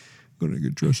 Gonna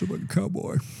get dressed up like a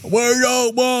cowboy. We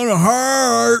don't want to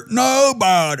hurt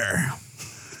nobody.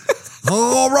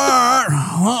 All right,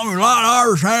 let me light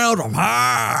ourselves on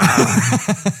fire.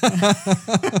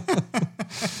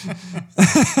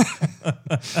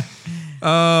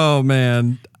 Oh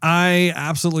man, I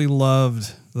absolutely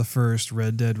loved the first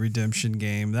Red Dead Redemption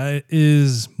game. That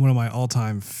is one of my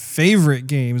all-time favorite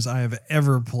games I have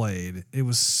ever played. It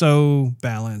was so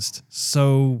balanced,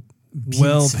 so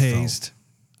well-paced.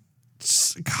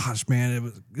 Gosh,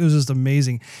 man, it was just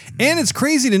amazing. And it's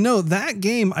crazy to know that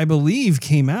game, I believe,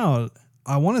 came out,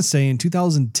 I want to say in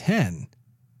 2010.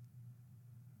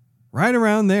 Right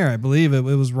around there, I believe it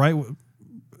was right.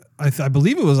 I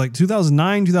believe it was like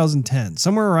 2009, 2010,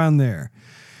 somewhere around there,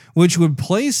 which would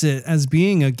place it as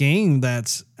being a game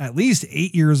that's at least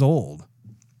 8 years old.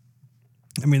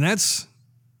 I mean, that's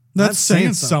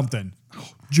saying something.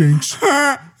 Jinx.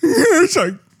 It's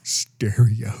like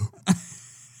stereo.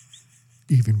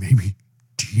 Even maybe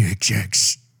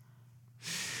TXX.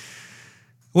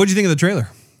 What'd you think of the trailer?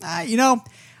 I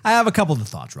have a couple of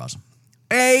thoughts, Russ.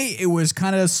 A, it was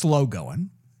kind of slow going.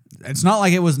 It's not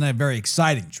like it wasn't a very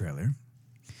exciting trailer.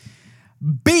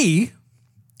 B,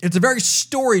 it's a very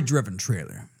story-driven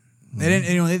trailer. They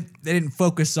didn't, they didn't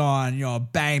focus on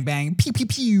bang bang pew pew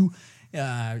pew,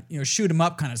 shoot 'em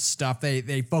up kind of stuff.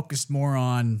 They focused more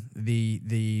on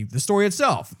the story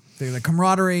itself. The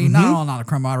camaraderie, not a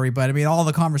camaraderie, but I mean all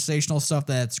the conversational stuff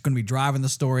that's going to be driving the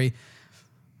story.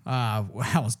 I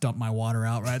almost dumped my water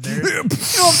out right there. You know what I'm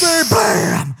saying?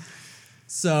 Bam!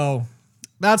 So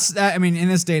that's that. I mean, in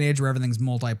this day and age where everything's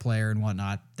multiplayer and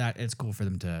whatnot, that it's cool for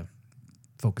them to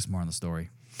focus more on the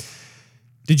story.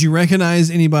 Did you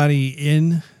recognize anybody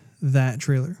in that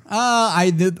trailer?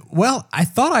 I did. Well, I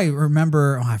thought I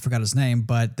remember. I forgot his name,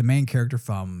 but the main character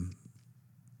from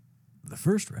the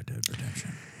first Red Dead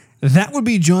Redemption. That would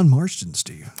be John Marston,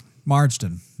 Steve.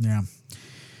 Marston, yeah.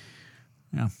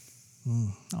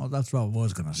 Oh, that's what I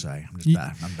was gonna say. I'm just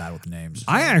bad. I'm bad with names.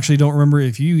 I actually don't remember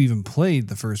if you even played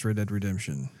the first Red Dead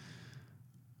Redemption.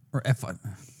 Or if I,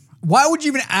 why would you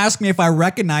even ask me if I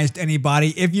recognized anybody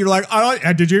if you're like,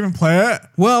 did you even play it?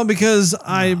 Well, because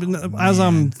as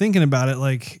I'm thinking about it,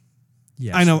 like,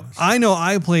 Yes, I know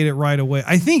I played it right away.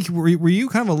 I think, were you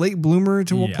kind of a late bloomer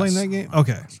to Yes. playing that game?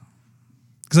 Okay.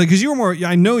 Because you were more,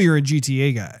 I know you're a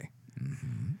GTA guy.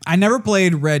 I never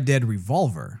played Red Dead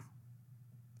Revolver.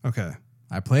 Okay.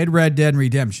 I played Red Dead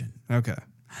Redemption. Okay.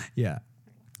 Yeah.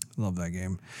 Love that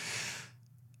game.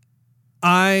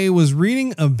 I was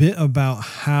reading a bit about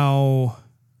how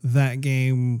that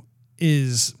game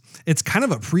is, it's kind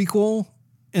of a prequel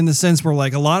in the sense where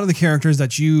like a lot of the characters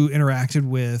that you interacted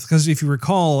with, because if you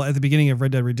recall at the beginning of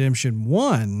Red Dead Redemption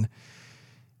 1,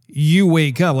 you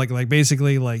wake up like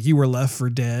basically like you were left for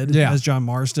dead as John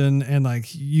Marston, and like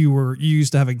you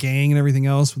used to have a gang and everything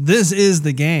else. This is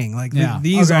the gang. Like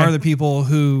these are the people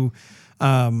who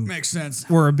makes sense.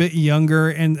 Were a bit younger,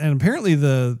 and apparently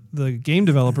the game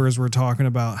developers were talking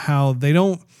about how they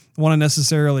don't want to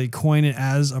necessarily coin it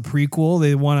as a prequel.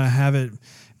 They want to have it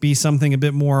be something a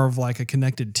bit more of like a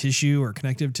connected tissue or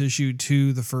connective tissue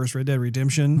to the first Red Dead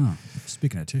Redemption.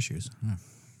 Speaking of tissues.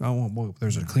 Oh, well,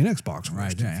 there's a Kleenex box.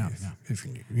 Right, If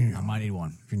you need, I might need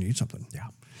one. If you need something. Yeah.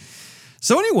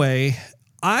 So anyway,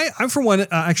 I for one,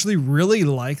 actually really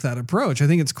like that approach. I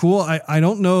think it's cool. I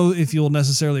don't know if you'll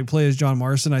necessarily play as John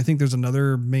Marston. I think there's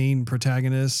another main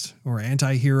protagonist or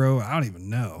anti-hero. I don't even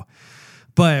know.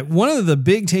 But one of the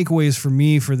big takeaways for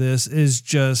me for this is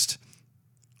just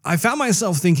I found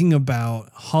myself thinking about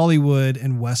Hollywood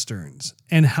and Westerns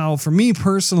and how, for me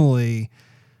personally,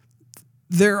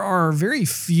 there are very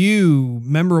few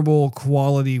memorable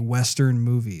quality Western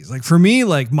movies. Like for me,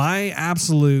 like my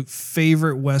absolute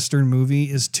favorite Western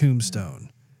movie is Tombstone.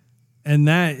 And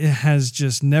that has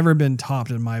just never been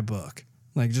topped in my book.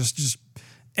 Like just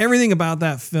everything about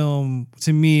that film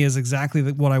to me is exactly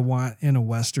what I want in a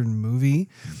Western movie.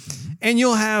 And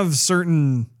you'll have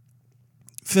certain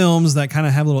films that kind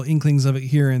of have little inklings of it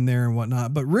here and there and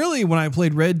whatnot. But really, when I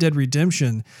played Red Dead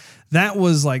Redemption, that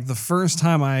was like the first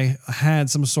time I had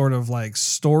some sort of like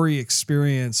story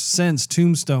experience since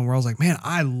Tombstone, where I was like, man,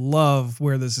 I love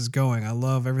where this is going. I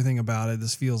love everything about it.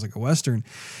 This feels like a Western.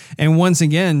 And once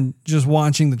again, just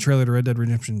watching the trailer to Red Dead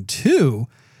Redemption 2,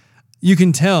 you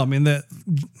can tell, I mean, that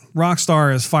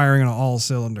Rockstar is firing on all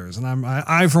cylinders. And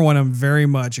I for one, am very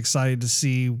much excited to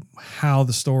see how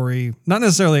the story, not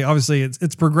necessarily, obviously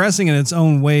it's progressing in its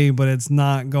own way, but it's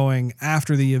not going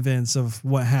after the events of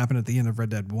what happened at the end of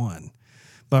Red Dead 1.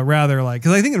 But rather like,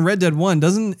 because I think in Red Dead 1,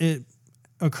 doesn't it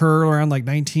occur around like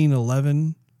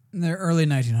 1911? In the early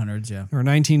 1900s, yeah. Or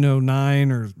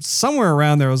 1909 or somewhere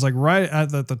around there. It was like right at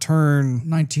the turn.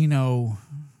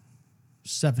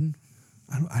 1907.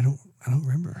 I don't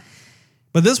remember.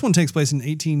 But this one takes place in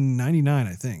 1899,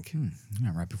 I think.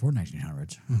 Yeah, right before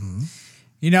 1900s. Mm-hmm.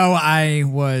 You know,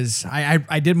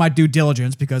 I did my due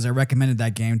diligence because I recommended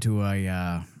that game to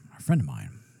a friend of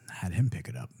mine. I had him pick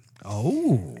it up.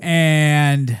 Oh.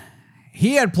 And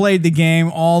he had played the game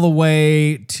all the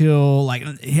way till like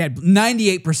he had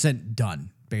 98% done,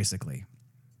 basically.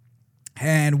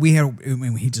 And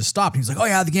he just stopped. He was like, oh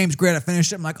yeah, the game's great. I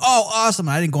finished it. I'm like, oh, awesome.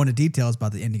 And I didn't go into details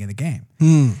about the ending of the game.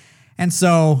 And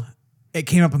so it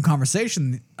came up in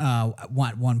conversation at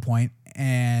one point,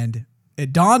 and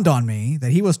it dawned on me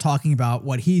that he was talking about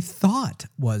what he thought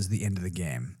was the end of the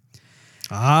game.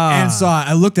 And so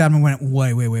I looked at him and went,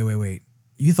 wait.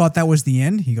 You thought that was the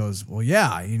end? He goes, well,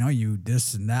 yeah, you know, you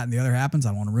this and that and the other happens. I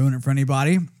don't want to ruin it for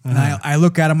anybody. And I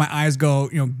look at him, my eyes go,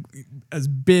 you know, as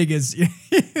big as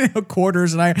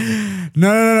quarters, and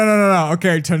no.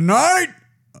 Okay, tonight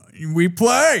we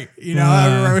play. You know,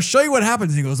 I will show you what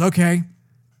happens. And he goes, okay.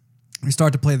 We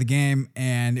start to play the game,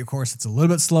 and of course, it's a little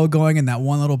bit slow going in that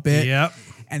one little bit. Yep.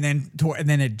 And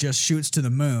then it just shoots to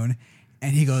the moon.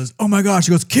 And he goes, oh my gosh.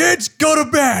 He goes, kids, go to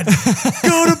bed.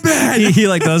 Go to bed. he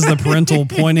like does the parental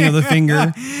pointing of the finger.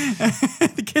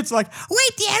 The kid's like,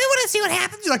 wait, Dad, I want to see what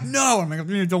happens. He's like, no. I'm like,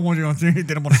 they don't want to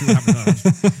see what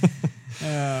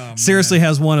happens. Seriously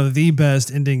has one of the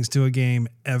best endings to a game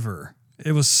ever.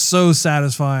 It was so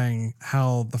satisfying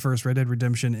how the first Red Dead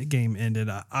Redemption game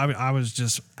ended. I was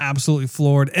just absolutely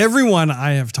floored. Everyone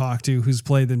I have talked to who's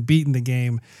played and beaten the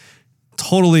game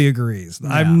totally agrees.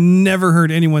 Yeah. I've never heard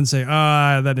anyone say,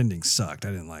 that ending sucked. I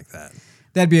didn't like that.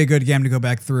 That'd be a good game to go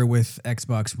back through with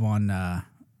Xbox One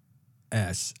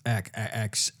X.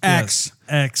 Yes.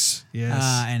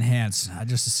 Enhance,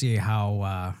 just to see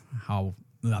how all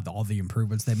the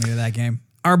improvements they made to that game.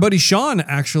 Our buddy Sean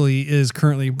actually is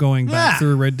currently going back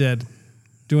through Red Dead,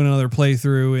 doing another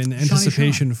playthrough in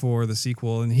anticipation for the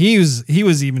sequel. And he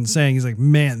was even saying, he's like,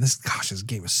 man, this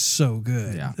game is so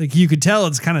good. Yeah. Like you could tell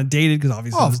it's kind of dated because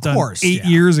obviously it was done 8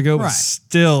 years ago, but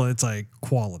still it's like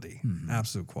quality,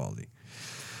 absolute quality.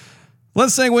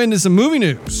 Let's segue into some movie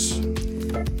news.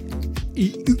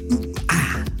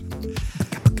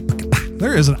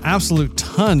 There is an absolute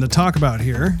ton to talk about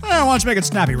here. Why don't you make it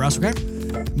snappy, Russ, okay?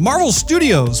 Marvel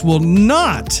Studios will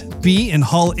not be in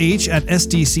Hall H at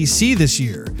SDCC this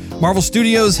year. Marvel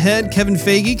Studios head Kevin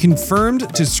Feige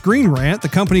confirmed to Screen Rant the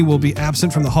company will be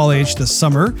absent from the Hall H this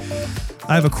summer.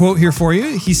 I have a quote here for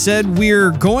you. He said,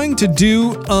 we're going to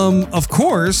do, of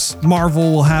course,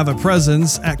 Marvel will have a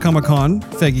presence at Comic-Con,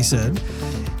 Feige said.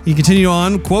 He continued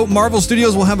on, quote, Marvel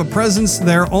Studios will have a presence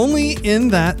there only in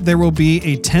that there will be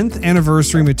a 10th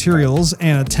anniversary materials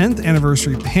and a 10th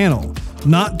anniversary panel.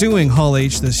 Not doing Hall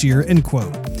H this year, end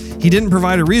quote. He didn't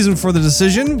provide a reason for the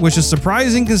decision, which is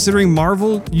surprising considering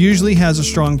Marvel usually has a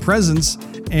strong presence,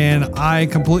 and I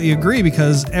completely agree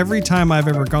because every time I've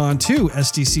ever gone to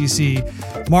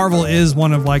SDCC, Marvel is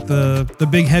one of like the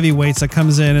big heavyweights that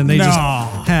comes in and they just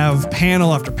have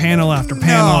panel after panel after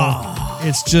panel.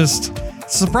 It's just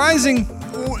surprising.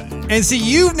 And see,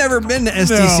 you've never been to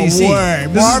SDCC. No way.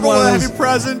 Marvel heavy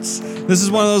presence. This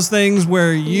is one of those things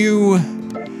where you...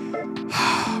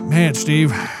 Man,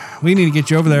 Steve, we need to get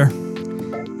you over there.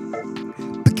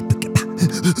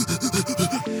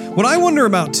 What I wonder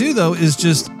about too, though, is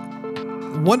just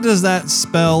what does that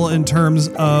spell in terms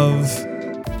of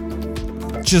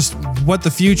just what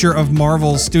the future of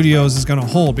Marvel Studios is going to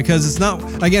hold? Because it's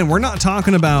not, again, we're not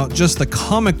talking about just the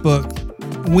comic book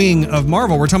wing of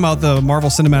Marvel. We're talking about the Marvel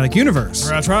Cinematic Universe.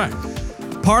 That's right.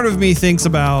 Part of me thinks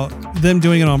about them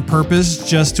doing it on purpose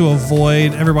just to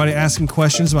avoid everybody asking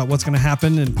questions about what's going to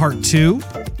happen in part 2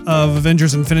 of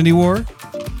Avengers Infinity War.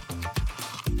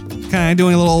 Kind of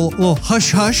doing a little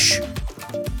hush hush.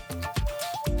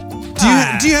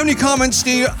 Do you have any comments,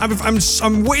 Steve?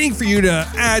 I'm waiting for you to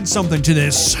add something to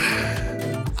this.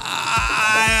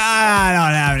 I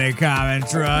don't have any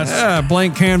comments, Russ. Yeah,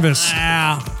 blank canvas.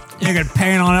 Yeah, you can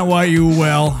paint on it what you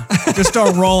will. Just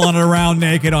start rolling it around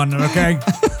naked on it, okay?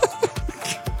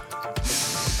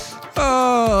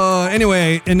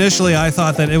 Anyway, initially I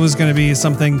thought that it was going to be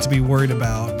something to be worried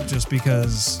about, just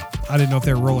because I didn't know if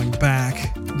they were rolling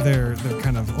back their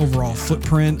kind of overall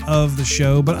footprint of the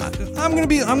show. But I'm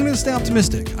gonna stay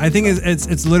optimistic. I think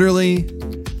it's literally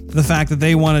the fact that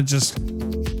they want to just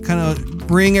kind of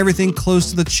bring everything close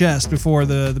to the chest before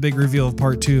the big reveal of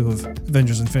part 2 of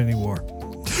Avengers Infinity War.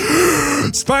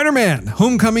 Spider-Man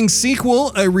Homecoming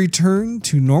sequel, a return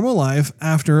to normal life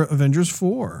after Avengers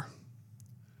 4.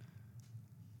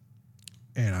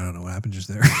 And I don't know what happened just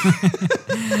there.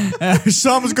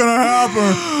 Something's gonna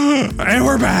happen. And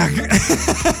we're back.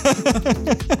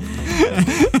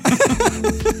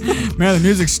 Man, the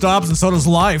music stops and so does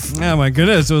life. Oh my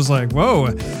goodness. It was like,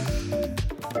 whoa.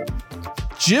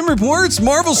 Jim reports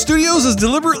Marvel Studios is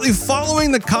deliberately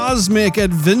following the cosmic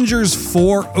Avengers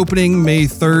 4 opening May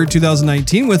 3rd,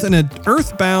 2019 with an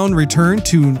earthbound return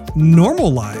to normal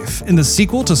life in the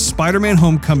sequel to Spider-Man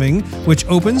Homecoming, which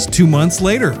opens 2 months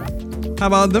later. How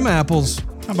about them apples?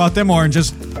 How about them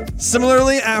oranges?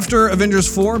 Similarly, after Avengers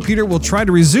 4, Peter will try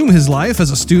to resume his life as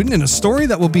a student in a story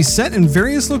that will be set in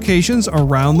various locations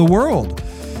around the world.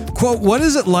 Quote, what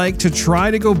is it like to try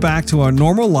to go back to our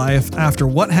normal life after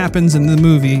what happens in the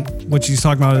movie, which he's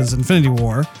talking about is Infinity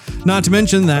War, not to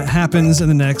mention that happens in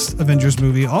the next Avengers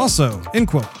movie also, end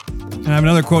quote. And I have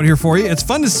another quote here for you. It's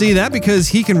fun to see that because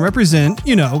he can represent,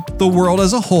 the world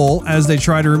as a whole as they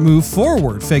try to move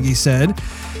forward, Feige said.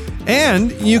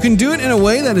 And you can do it in a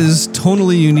way that is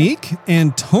tonally unique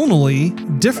and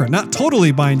tonally different. Not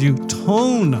totally, mind you,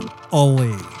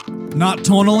 tonally. Not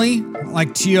tonally?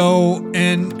 Like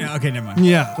T-O-N... Okay, never mind.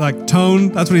 Yeah, like tone.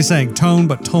 That's what he's saying. Tone,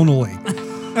 but tonally.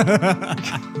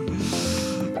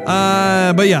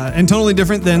 But yeah, and totally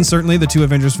different than certainly the 2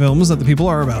 Avengers films that the people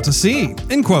are about to see.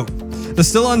 End quote. The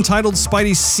still untitled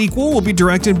Spidey sequel will be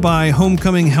directed by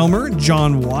Homecoming helmer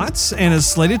John Watts and is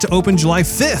slated to open July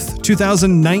 5th,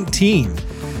 2019.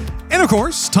 And of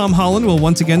course, Tom Holland will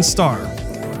once again star.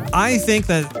 I think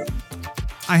that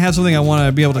I have something I want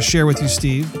to be able to share with you,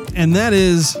 Steve, and that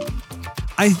is,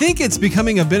 I think it's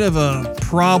becoming a bit of a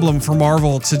problem for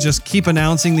Marvel to just keep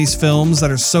announcing these films that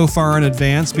are so far in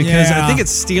advance, because I think it's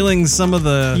stealing some of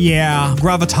the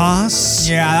gravitas.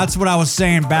 Yeah, that's what I was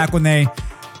saying back when they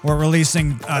were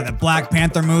releasing the Black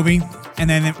Panther movie. And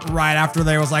then right after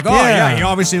they was like, he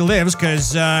obviously lives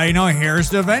because, here's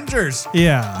the Avengers.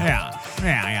 Yeah.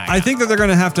 I think that they're going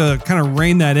to have to kind of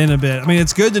rein that in a bit. I mean,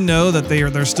 it's good to know that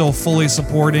they're still fully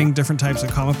supporting different types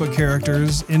of comic book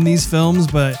characters in these films,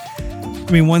 but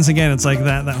I mean, once again, it's like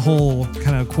that whole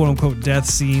kind of quote unquote death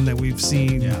scene that we've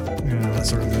seen, that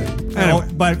sort of thing. Anyway.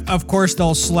 But of course,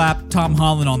 they'll slap Tom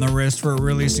Holland on the wrist for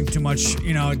releasing too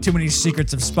many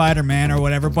secrets of Spider-Man or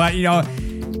whatever. But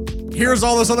here's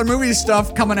all this other movie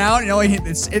stuff coming out.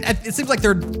 It seems like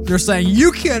they're saying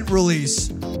you can't release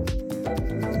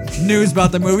news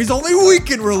about the movies. Only we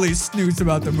can release news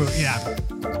about the movie. Yeah.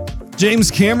 James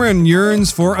Cameron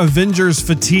yearns for Avengers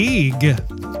fatigue.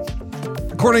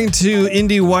 According to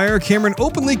IndieWire, Cameron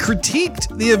openly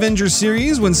critiqued the Avengers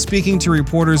series when speaking to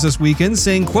reporters this weekend,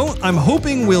 saying, quote, I'm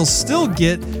hoping we'll still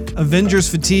get Avengers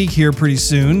fatigue here pretty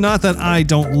soon. Not that I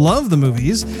don't love the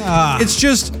movies. It's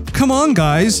just, come on,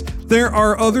 guys. There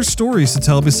are other stories to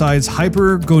tell besides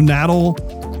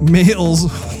hypergonadal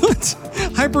males. What?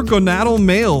 Hypergonadal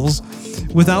males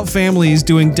without families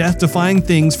doing death-defying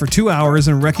things for 2 hours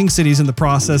and wrecking cities in the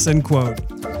process, end quote.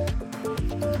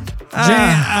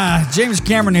 James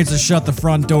Cameron needs to shut the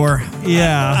front door.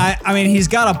 Yeah. I mean, he's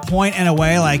got a point in a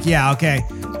way, like, okay,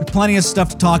 there's plenty of stuff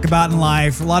to talk about in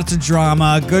life, lots of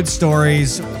drama, good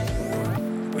stories.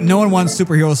 No one wants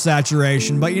superhero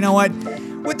saturation, but you know what?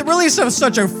 With the release of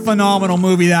such a phenomenal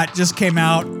movie that just came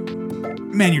out,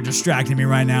 man, you're distracting me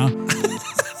right now.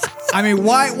 I mean,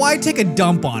 why take a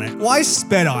dump on it? Why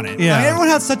spit on it? Yeah. I mean, everyone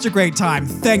had such a great time.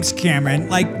 Thanks, Cameron.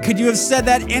 Like, could you have said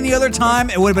that any other time?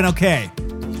 It would have been okay.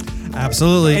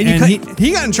 Absolutely. And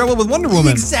he got in trouble with Wonder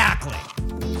Woman. Exactly.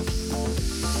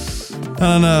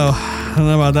 I don't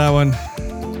know about that one.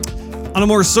 On a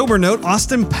more sober note,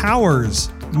 Austin Powers,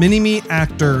 Mini-Me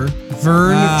actor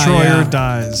Vern Troyer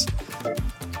dies.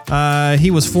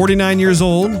 He was 49 years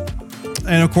old.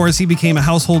 And of course, he became a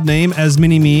household name as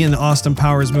Mini-Me in the Austin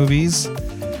Powers movies.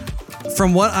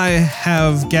 From what I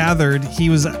have gathered, he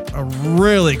was a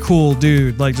really cool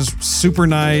dude, like just super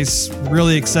nice,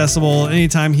 really accessible.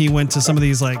 Anytime he went to some of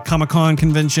these like Comic-Con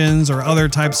conventions or other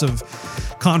types of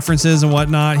conferences and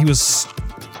whatnot, he was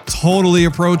totally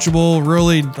approachable,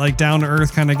 really like down to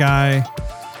earth kind of guy.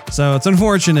 So it's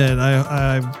unfortunate.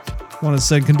 I want to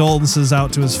send condolences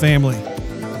out to his family.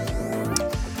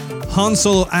 Han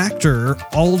Solo actor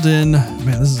Alden,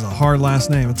 man, this is a hard last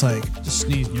name. It's like Just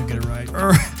sneeze and you'll get it right.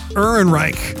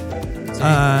 Ehrenreich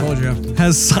Told you.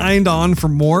 has signed on for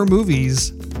more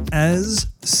movies as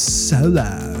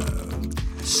Solo.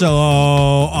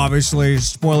 Solo, obviously,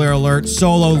 spoiler alert,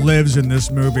 Solo lives in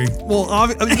this movie. Well,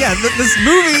 this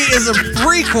movie is a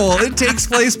prequel. It takes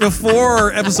place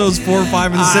before episodes 4,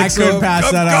 5, and 6. I couldn't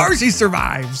pass that up. Of course he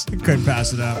survives. Couldn't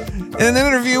pass it up. In an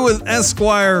interview with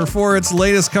Esquire for its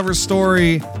latest cover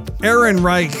story, Aaron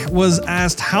Reich was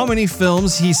asked how many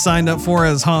films he signed up for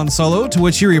as Han Solo, to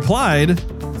which he replied,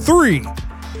 3.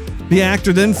 The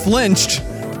actor then flinched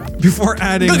before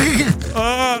adding,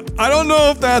 I don't know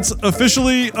if that's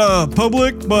officially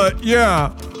public, but yeah.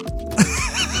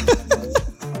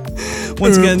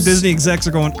 Once again, Disney execs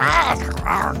are going,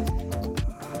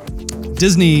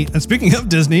 Disney, and speaking of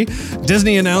Disney,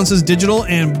 Disney announces digital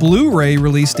and Blu-ray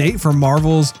release date for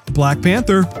Marvel's Black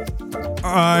Panther.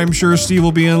 I'm sure Steve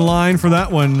will be in line for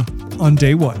that one on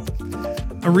day one.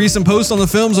 A recent post on the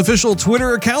film's official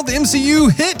Twitter account, the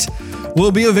MCU hit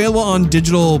will be available on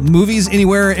digital movies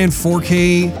anywhere and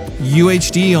 4K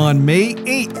UHD on May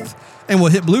 8th and will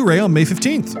hit Blu-ray on May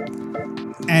 15th.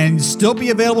 And still be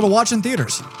available to watch in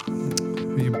theaters.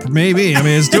 Maybe. I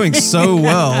mean, it's doing so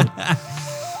well.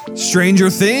 Stranger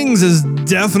Things is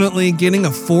definitely getting a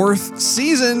 4th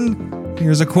season.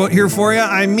 Here's a quote here for you.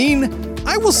 I mean,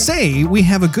 I will say we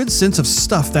have a good sense of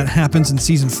stuff that happens in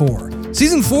season 4.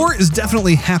 Season 4 is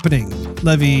definitely happening,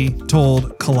 Levy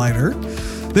told Collider.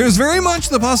 There's very much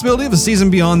the possibility of a season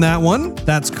beyond that one.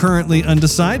 That's currently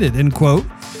undecided, end quote.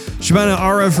 Shabana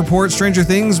Aref reports Stranger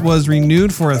Things was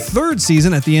renewed for a 3rd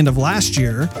season at the end of last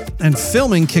year, and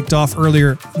filming kicked off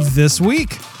earlier this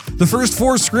week. The first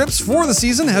 4 scripts for the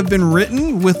season have been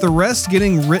written, with the rest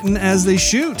getting written as they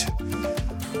shoot.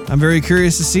 I'm very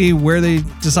curious to see where they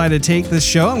decide to take this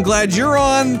show. I'm glad you're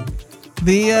on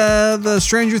the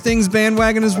Stranger Things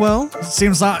bandwagon as well.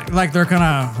 Seems like they're kind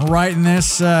of writing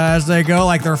this as they go.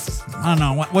 Like they're, I don't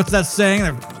know, what's that saying?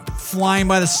 They're flying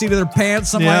by the seat of their pants,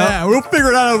 something like that. We'll figure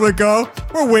it out as we go.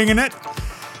 We're winging it.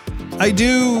 I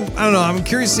don't know. I'm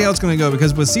curious to see how it's going to go,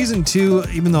 because with season 2,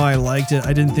 even though I liked it,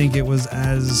 I didn't think it was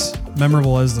as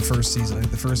memorable as the first season. I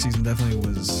think the first season definitely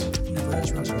was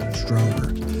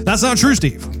stronger. That's not true,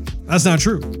 Steve. That's not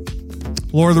true.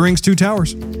 Lord of the Rings, 2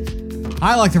 Towers.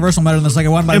 I like the first one better than the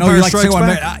second one, but Empire I know you like the Strikes second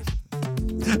one Back. better.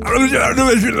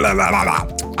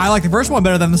 I like the first one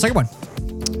better than the second one.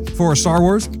 For Star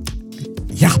Wars,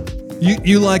 Yeah.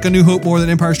 you like A New Hope more than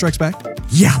Empire Strikes Back?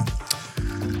 Yeah.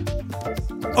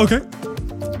 Okay.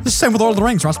 It's the same with Lord of the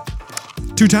Rings, Ross.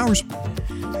 2 Towers.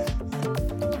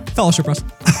 Fellowship, Ross.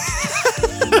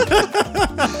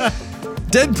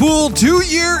 Deadpool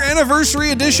 2-year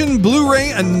anniversary edition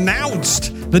Blu-ray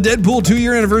announced. The Deadpool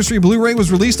 2-year anniversary Blu-ray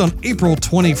was released on April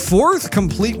 24th,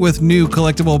 complete with new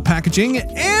collectible packaging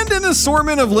and an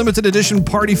assortment of limited edition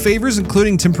party favors,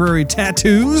 including temporary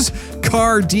tattoos,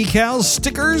 car decals,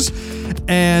 stickers,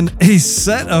 and a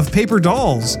set of paper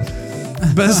dolls.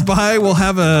 Best Buy will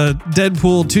have a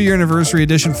Deadpool 2-year anniversary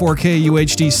edition 4K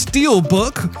UHD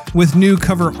steelbook with new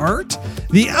cover art,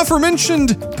 the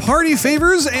aforementioned party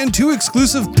favors, and 2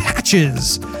 exclusive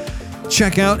patches.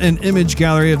 Check out an image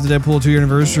gallery of the Deadpool 2-year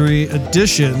anniversary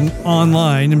edition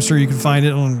online. I'm sure you can find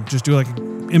it on, just do like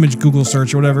an image Google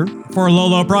search or whatever. For a low,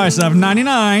 low price of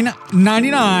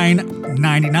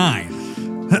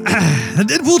 $99.99. The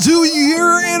Deadpool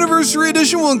 2-year anniversary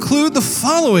edition will include the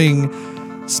following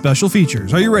special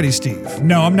features. Are you ready, Steve?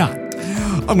 No, I'm not.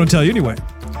 I'm going to tell you anyway.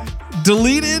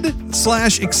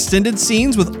 Deleted/extended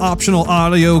scenes with optional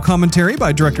audio commentary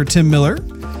by director Tim Miller.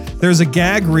 There's a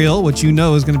gag reel, which you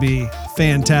know is going to be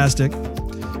fantastic.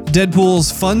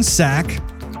 Deadpool's fun sack.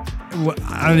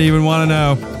 I don't even want to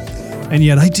know. And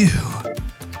yet I do.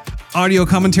 Audio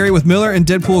commentary with Miller and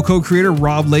Deadpool co-creator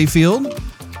Rob Liefeld.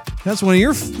 That's one of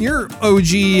your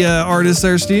OG artists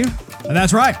there, Steve.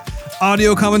 That's right.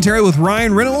 Audio commentary with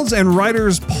Ryan Reynolds and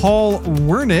writers Paul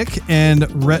Wernick and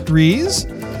Rhett Rees.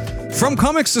 From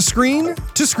comics to screen,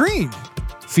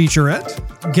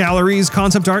 featurette, galleries,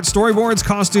 concept art, storyboards,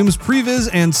 costumes, previs,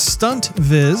 and stunt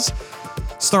viz.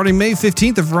 Starting May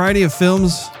 15th, a variety of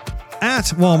films at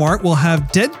Walmart will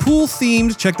have Deadpool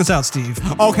themed. Check this out, Steve.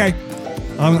 Okay.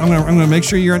 I'm gonna make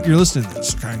sure you're listening to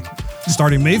this. Okay.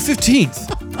 Starting May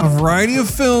 15th, a variety of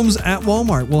films at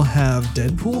Walmart will have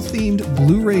Deadpool themed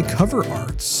Blu-ray cover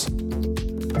arts.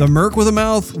 The Merc with a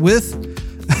Mouth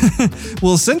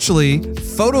will essentially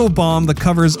photobomb the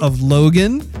covers of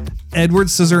Logan, Edward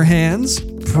Scissorhands,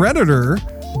 Predator,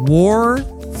 War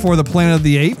for the Planet of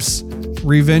the Apes,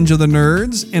 Revenge of the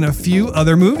Nerds, and a few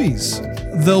other movies.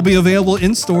 They'll be available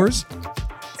in stores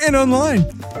and online.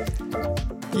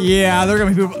 Yeah, there are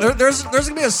gonna be people. There's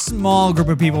gonna be a small group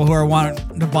of people who are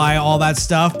wanting to buy all that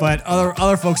stuff, but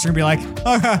other folks are gonna be like,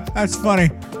 "Okay, that's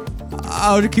funny.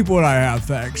 I'll just keep what I have,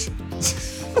 thanks."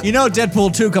 You know,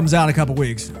 Deadpool 2 comes out in a couple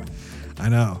weeks. I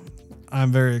know.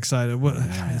 I'm very excited.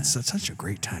 It's such a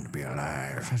great time to be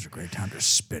alive. Such a great time to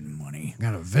spend money.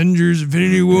 Got Avengers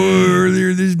Infinity War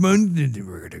earlier this month, and then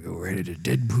we're going to go right into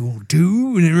Deadpool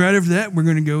 2, and then right after that, we're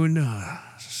going to go into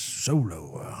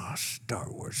Solo, Star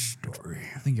Wars story.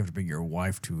 I think you have to bring your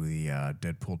wife to the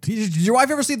Deadpool. Did your wife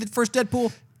ever see the first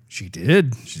Deadpool? She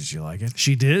did. Did she like it?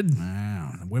 She did.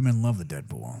 Wow, women love the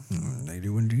Deadpool. They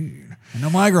do indeed. I know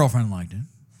my girlfriend liked it.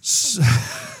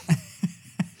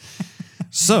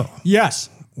 So, Yes.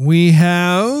 we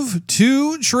have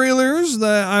 2 trailers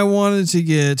that I wanted to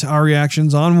get our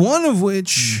reactions on, one of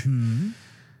which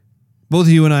both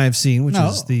of you and I have seen, which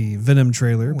is the Venom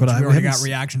trailer. But I we already got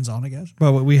reactions on, I guess.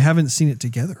 But we haven't seen it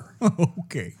together.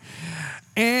 Okay.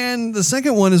 And the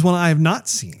second one is one I have not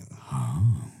seen,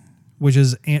 which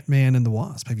is Ant-Man and the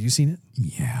Wasp. Have you seen it?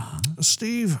 Yeah.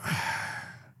 Steve,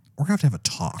 we're going to have a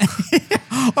talk.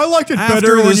 I liked it After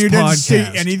better when this you didn't say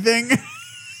podcast. anything.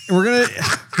 We're going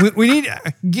to, we need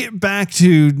to get back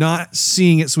to not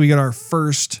seeing it so we get our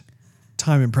first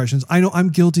time impressions. I know I'm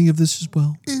guilty of this as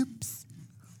well. Oops.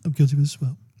 I'm guilty of this as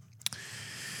well.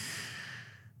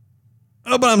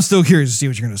 Oh, but I'm still curious to see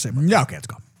what you're going to say about that. Yeah, okay, let's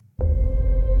go.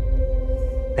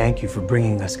 Thank you for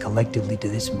bringing us collectively to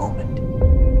this moment.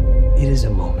 It is a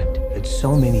moment that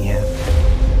so many have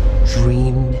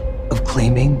dreamed of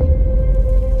claiming.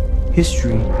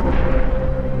 History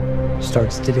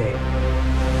starts today.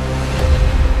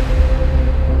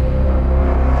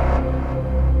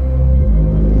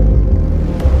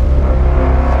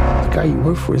 The guy you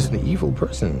work for is an evil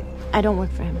person. I don't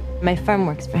work for him. My firm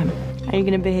works for him. Are you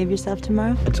gonna behave yourself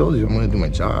tomorrow? I told you I'm gonna do my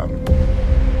job.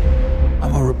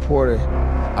 I'm a reporter.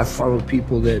 I follow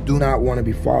people that do not want to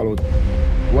be followed.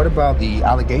 What about the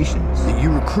allegations that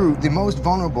you recruit the most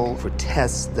vulnerable for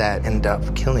tests that end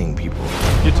up killing people?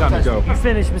 Your time to go.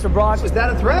 Finished, Mr. Brock. Was that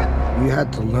a threat? You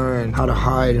had to learn how to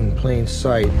hide in plain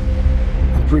sight.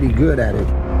 I'm pretty good at it.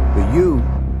 But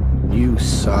you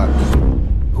suck.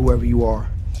 Whoever you are.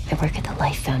 I work at the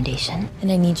Life Foundation,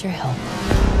 and I need your help.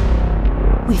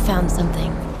 We found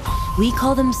something. We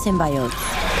call them symbiotes.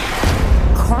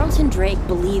 Carlton Drake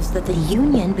believes that the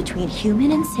union between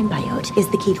human and symbiote is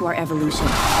the key to our evolution.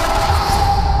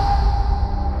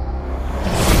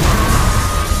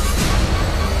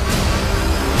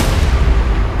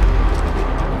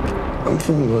 I'm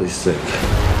feeling really sick.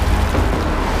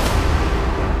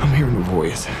 I'm hearing a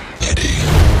voice.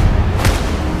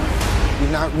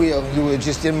 You're not real. You were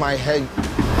just in my head.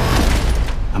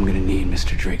 I'm gonna need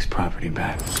Mr. Drake's property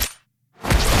back.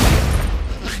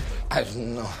 I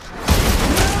don't know.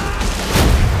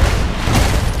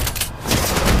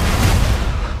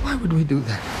 Why would we do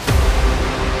that?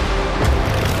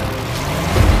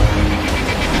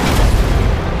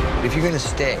 If you're gonna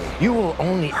stay, you will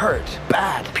only hurt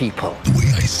bad people. The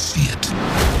way I see it,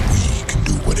 we can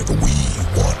do whatever we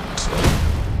want.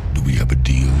 Do we have a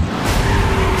deal?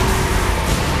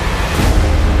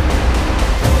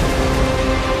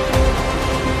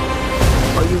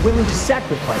 Are you willing to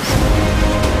sacrifice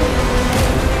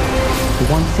the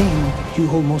one thing you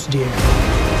hold most dear?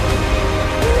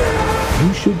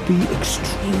 You should be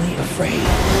extremely afraid.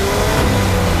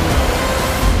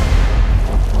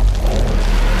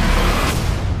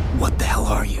 What the hell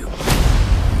are you?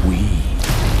 We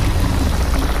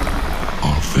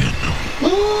are Venom.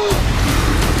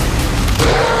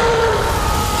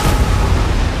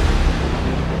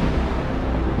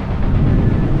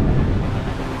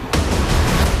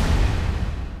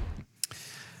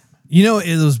 You know,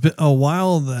 it was a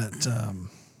while that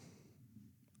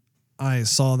I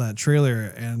saw that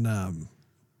trailer, and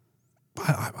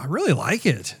I really like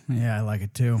it. Yeah, I like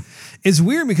it too. It's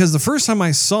weird because the first time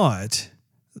I saw it,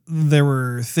 there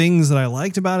were things that I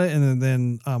liked about it, and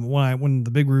then when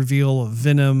the big reveal of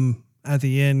Venom at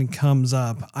the end comes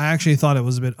up, I actually thought it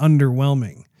was a bit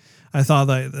underwhelming. I thought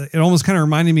that it almost kind of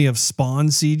reminded me of Spawn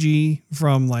CG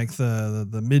from like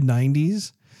the mid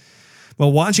 90s. But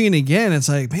watching it again, it's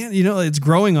like, man, it's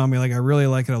growing on me. Like I really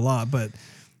like it a lot. But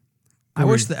I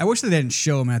wish they didn't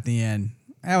show him at the end.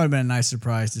 That would have been a nice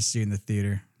surprise to see in the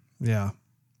theater. Yeah,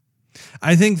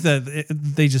 I think that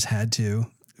they just had to,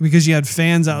 because you had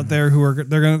fans out there who are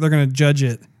they're gonna judge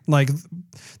it. Like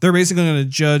they're basically gonna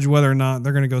judge whether or not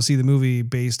they're gonna go see the movie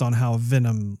based on how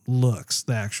Venom looks.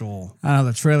 The actual, I know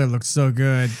the trailer looked so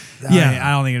good. Yeah,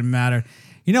 I don't think it mattered.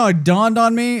 It dawned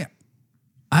on me.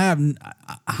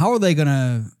 How are they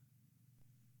gonna?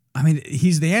 I mean,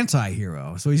 he's the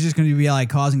anti-hero, so he's just going to be like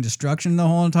causing destruction the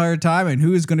whole entire time. And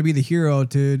who is going to be the hero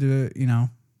to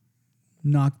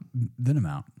knock Venom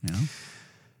out?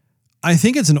 I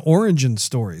think it's an origin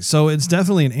story, so it's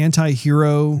definitely an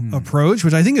anti-hero approach,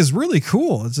 which I think is really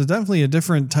cool. It's definitely a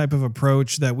different type of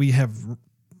approach that we have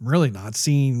really not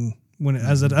seen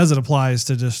as it applies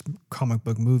to just comic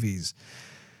book movies.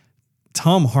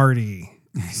 Tom Hardy,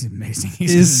 he's amazing.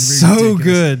 He's so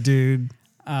good, dude.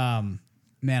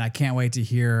 Man, I can't wait to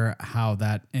hear how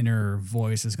that inner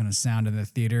voice is going to sound in the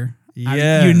theater.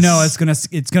 Yes.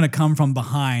 It's gonna come from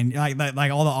behind,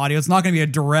 like all the audio. It's not going to be a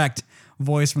direct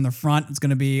voice from the front. It's going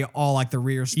to be all like the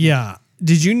rear. Yeah.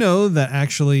 Did you know that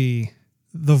actually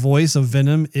the voice of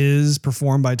Venom is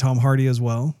performed by Tom Hardy as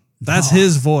well? That's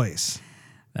his voice.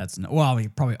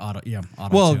 Probably auto.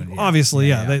 Well, obviously,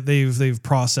 yeah. They've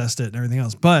processed it and everything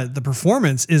else, but the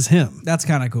performance is him. That's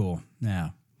kind of cool.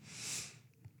 Yeah.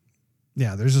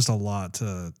 Yeah, there's just a lot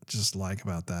to just like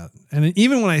about that. And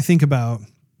even when I think about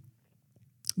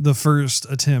the first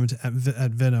attempt at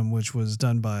Venom, which was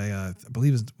done by, I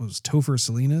believe it was Topher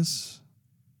Salinas.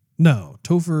 No,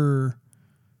 Topher.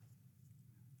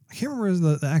 I can't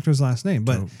remember the actor's last name,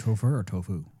 but Topher or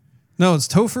Tofu? No, it's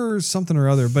Topher something or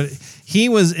other, but he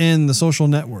was in The Social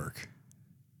Network.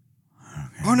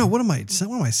 Okay. Oh no, what am I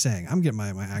saying? I'm getting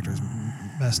my actors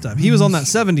messed up. He was on that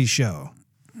 70s show.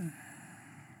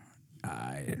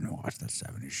 I didn't watch that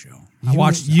 70s show.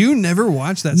 You never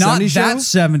watched that 70s show? Not that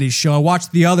 70s show. I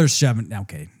watched the other 70s.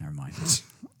 Okay, never mind.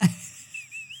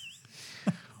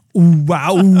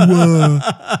 Wow.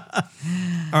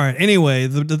 All right. Anyway,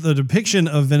 the depiction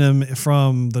of Venom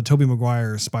from the Tobey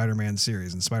Maguire Spider-Man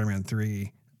series and Spider-Man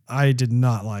 3, I did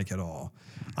not like at all.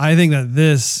 I think that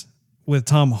this with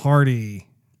Tom Hardy,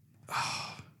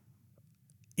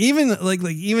 even if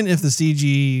the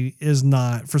CG is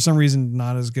not for some reason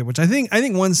not as good, which I think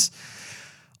once,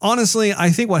 honestly,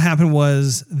 I think what happened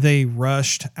was they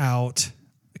rushed out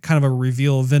kind of a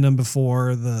reveal of Venom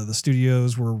before the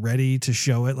studios were ready to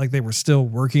show it. Like they were still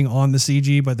working on the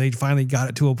CG, but they finally got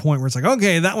it to a point where it's like,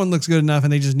 okay, that one looks good enough.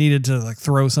 And they just needed to like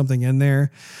throw something in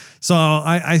there. So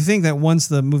I think that once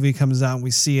the movie comes out and we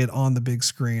see it on the big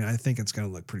screen, I think it's going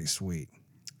to look pretty sweet.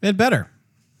 It better.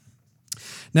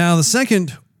 Now the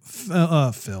second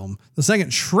the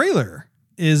second trailer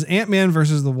is Ant-Man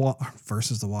versus the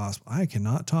Wasp. I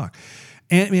cannot talk.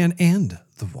 Ant-Man and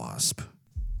the Wasp.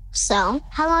 So,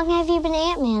 how long have you been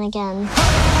Ant-Man again?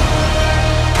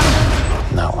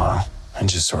 Not long. It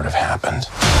just sort of happened.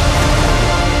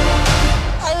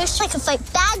 I wish I could fight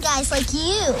bad guys like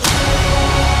you.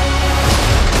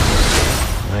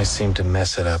 I seem to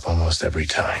mess it up almost every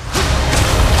time.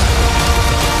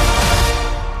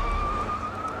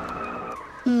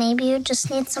 Maybe you just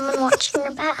need someone watching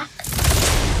your back.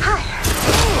 Hi.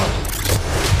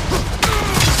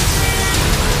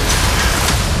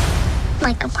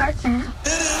 Like a partner.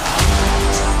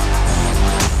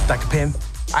 Dr. Pym,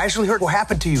 I actually heard what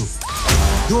happened to you.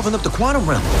 You opened up the quantum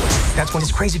realm. That's when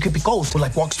this crazy creepy ghost who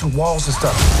walks through walls and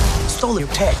stuff. Stole your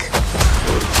tech.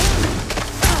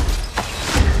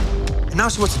 And now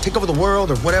she wants to take over the world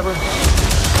or whatever.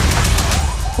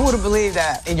 Who would have believed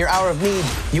that in your hour of need,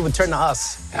 you would turn to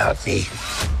us? Not me.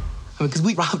 Because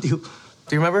we robbed you.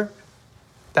 Do you remember?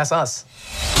 That's us.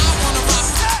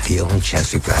 The only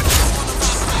chance we've got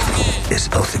is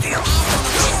both of you.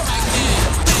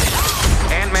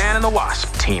 Ant-Man and the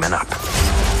Wasp teaming up.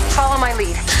 Follow my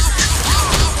lead.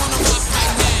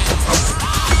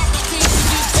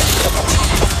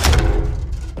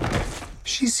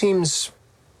 She seems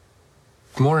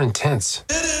more intense.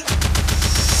 Get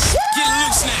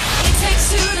loose now. It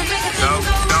takes two to make a thing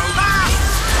go right.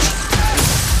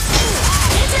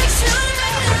 It takes two to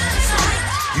make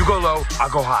a You go low, I'll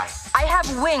go high. I have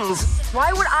wings.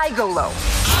 Why would I go low?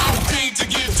 I'm paid to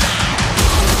get down.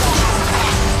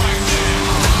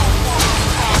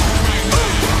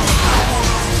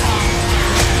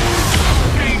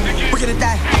 We're gonna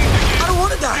die. I don't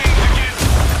wanna die.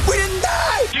 We didn't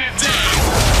die.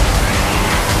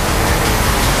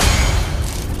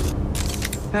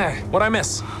 Hey, what'd I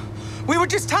miss? We were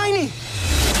just tiny. It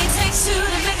takes two to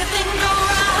make a thing go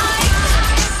right.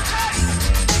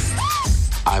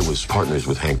 I was partners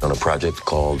with Hank on a project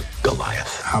called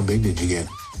Goliath. How big did you get?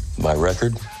 My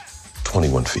record,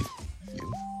 21 feet.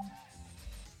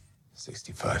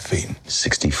 65 feet.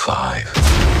 65.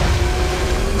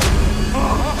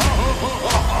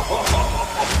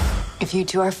 If you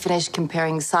two are finished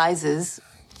comparing sizes,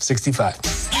 65.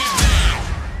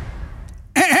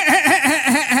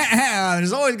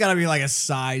 There's always got to be like a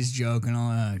size joke and all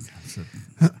that.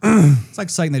 It's like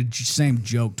saying the same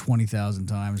joke 20,000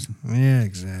 times. Yeah,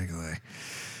 exactly.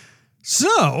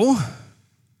 So,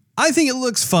 I think it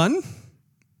looks fun.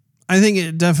 I think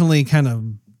it definitely kind of...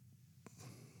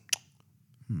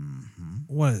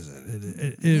 What is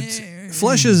it? It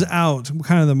fleshes out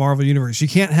kind of the Marvel Universe. You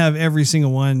can't have every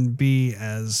single one be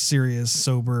as serious,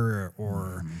 sober,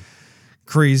 or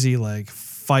crazy, like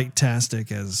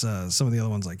fight-tastic as some of the other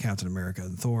ones like Captain America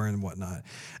and Thor and whatnot.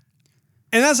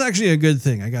 And that's actually a good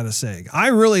thing, I gotta say. I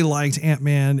really liked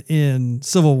Ant-Man in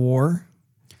Civil War.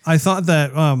 I thought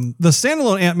that the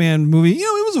standalone Ant-Man movie,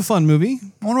 it was a fun movie.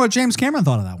 I wonder what James Cameron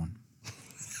thought of that one.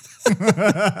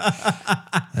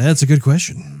 That's a good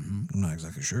question. I'm not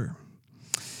exactly sure.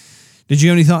 Did you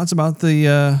have any thoughts about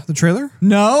the trailer?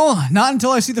 No, not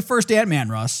until I see the first Ant-Man,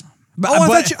 Russ.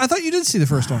 I thought you did see the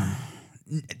first one.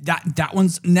 That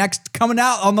one's next coming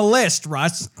out on the list,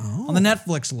 Russ. On the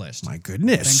Netflix list. My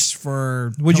goodness. Thanks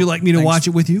for... Would you like me to watch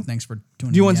it with you? Thanks for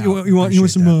tuning Do you want me out. you want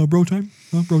some bro time?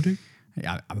 Bro time?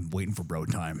 Yeah, I've been waiting for bro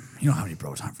time. You don't have any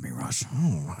bro time for me, Russ.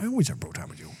 Oh, I always have bro time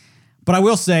with you. But I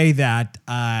will say that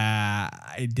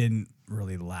I didn't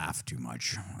really laugh too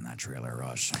much on that trailer,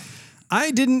 Russ.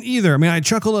 I didn't either. I mean, I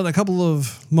chuckled at a couple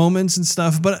of moments and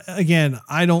stuff, but again,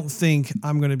 I don't think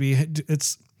I'm going to be...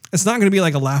 It's not going to be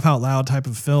like a laugh out loud type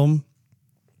of film.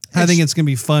 I think it's going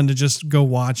to be fun to just go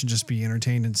watch and just be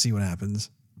entertained and see what happens.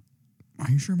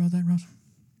 Are you sure about that, Russ?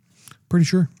 Pretty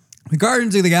sure. The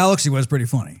Guardians of the Galaxy was pretty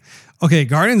funny. Okay,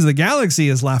 Guardians of the Galaxy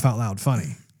is laugh out loud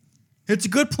funny. It's a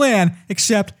good plan,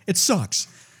 except it sucks.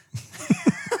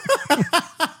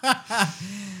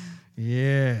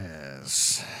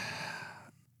 Yes.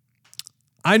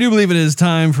 I do believe it is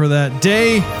time for that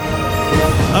day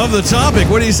of the topic.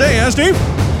 What do you say, Steve?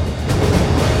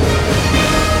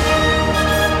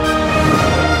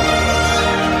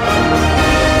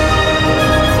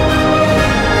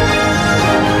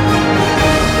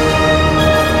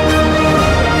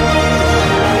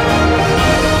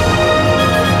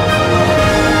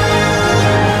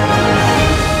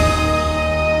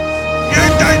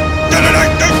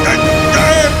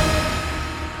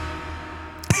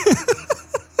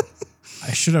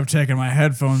 I should have taken my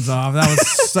headphones off. That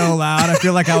was so loud. I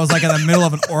feel like I was like in the middle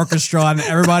of an orchestra and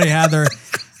everybody had their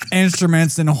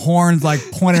instruments and horns like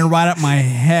pointing right at my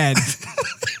head.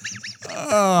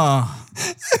 Oh,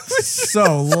 it was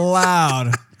so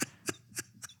loud.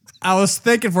 I was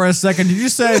thinking for a second, did you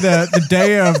say the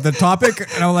day of the topic?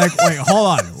 And I'm like, wait,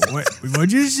 hold on.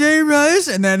 What'd you say, Russ?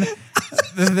 And then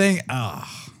the thing, I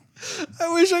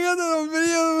wish I got that on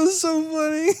video. It was so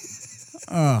funny.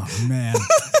 Oh, man.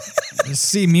 Just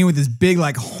see me with this big,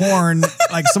 like, horn,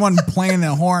 like someone playing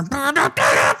the horn,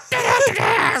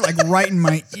 like right in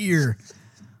my ear.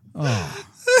 Oh.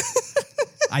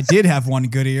 I did have one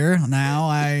good ear. Now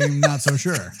I'm not so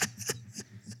sure.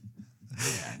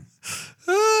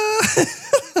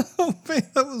 Oh, man,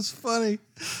 that was funny.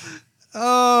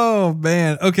 Oh,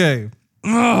 man. Okay.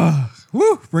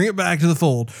 Woo, bring it back to the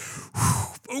fold.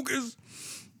 Focus.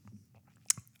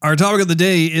 Our topic of the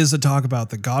day is to talk about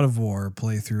the God of War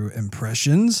playthrough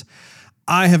impressions.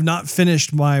 I have not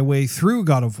finished my way through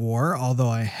God of War, although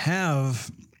I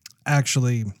have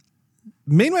actually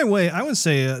made my way, I would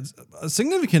say, a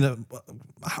significant...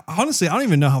 Honestly, I don't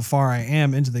even know how far I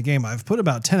am into the game. I've put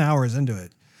about 10 hours into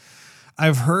it.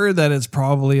 I've heard that it's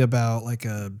probably about like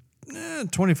a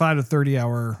 25 to 30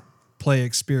 hour play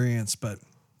experience, but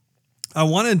I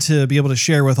wanted to be able to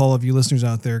share with all of you listeners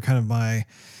out there kind of my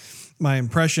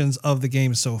impressions of the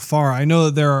game so far. I know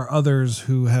that there are others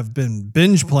who have been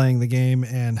binge playing the game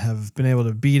and have been able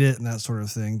to beat it and that sort of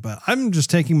thing, but I'm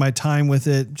just taking my time with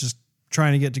it, just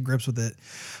trying to get to grips with it.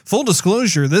 Full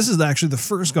disclosure, this is actually the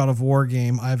first God of War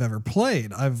game I've ever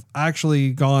played. I've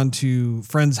actually gone to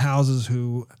friends' houses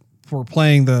who were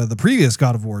playing the previous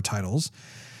God of War titles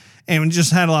and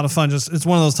just had a lot of fun. It's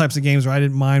one of those types of games where I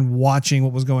didn't mind watching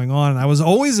what was going on. And I was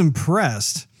always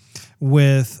impressed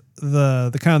with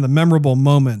the kind of the memorable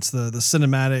moments, the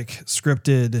cinematic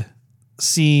scripted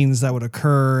scenes that would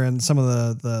occur and some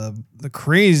of the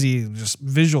crazy just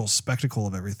visual spectacle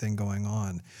of everything going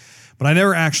on. But I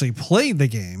never actually played the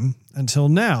game until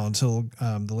now, until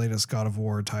the latest God of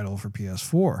War title for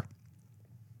PS4.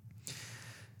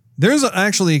 There's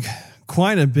actually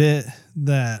quite a bit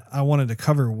that I wanted to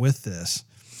cover with this.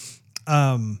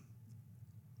 I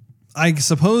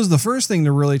suppose the first thing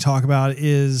to really talk about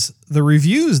is the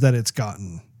reviews that it's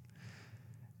gotten.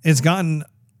 It's gotten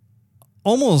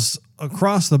almost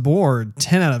across the board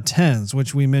 10 out of 10s,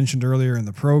 which we mentioned earlier in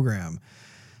the program.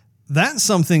 That's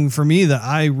something for me that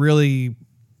I really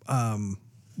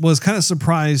was kind of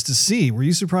surprised to see. Were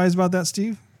you surprised about that,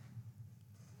 Steve?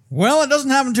 Well, it doesn't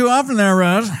happen too often there,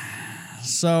 Russ.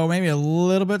 So maybe a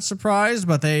little bit surprised,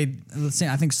 but I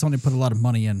think Sony put a lot of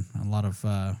money in, a lot of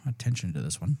attention to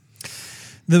this one.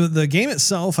 The game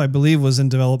itself, I believe, was in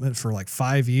development for like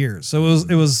 5 years. So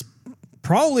it was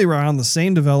probably around the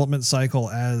same development cycle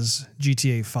as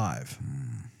GTA 5.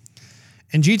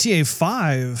 And GTA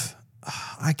 5,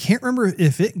 I can't remember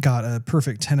if it got a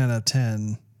perfect 10 out of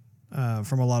 10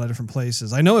 from a lot of different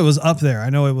places. I know it was up there. I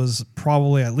know it was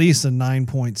probably at least a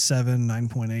 9.7,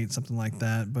 9.8, something like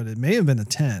that, but it may have been a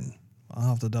 10. I'll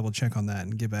have to double check on that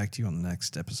and get back to you on the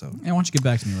next episode. Yeah, why don't you get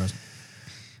back to me, Russ?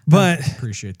 But I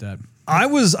appreciate that. I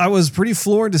was pretty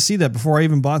floored to see that before I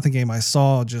even bought the game. I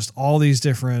saw just all these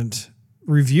different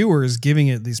reviewers giving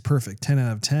it these perfect 10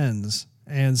 out of 10s.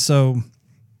 And so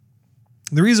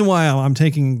the reason why I'm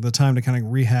taking the time to kind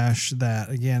of rehash that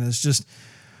again is just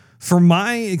from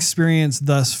my experience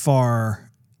thus far,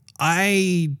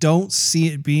 I don't see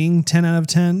it being 10 out of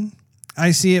 10.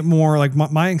 I see it more like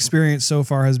my experience so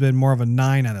far has been more of a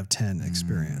 9 out of 10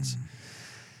 experience.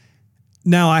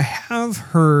 Now, I have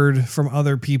heard from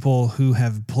other people who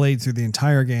have played through the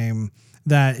entire game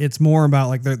that it's more about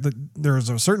like there's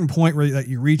a certain point where that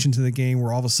you reach into the game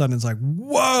where all of a sudden it's like,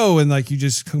 whoa, and like you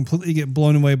just completely get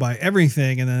blown away by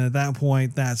everything. And then at that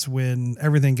point, that's when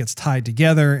everything gets tied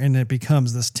together and it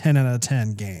becomes this 10 out of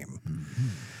 10 game. Mm-hmm.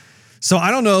 So I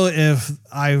don't know if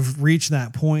I've reached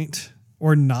that point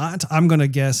or not. I'm going to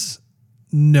guess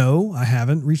no, I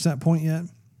haven't reached that point yet.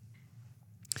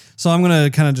 So I'm going to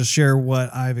kind of just share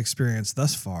what I've experienced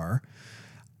thus far.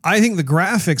 I think the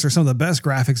graphics are some of the best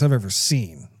graphics I've ever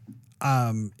seen.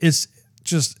 It's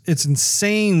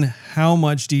insane how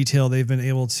much detail they've been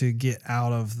able to get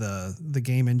out of the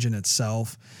game engine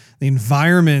itself. The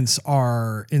environments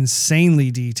are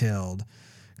insanely detailed.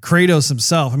 Kratos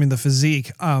himself, I mean, the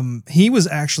physique, he was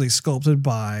actually sculpted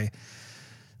by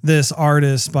this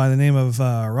artist by the name of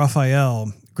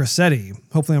Raphael Grassetti.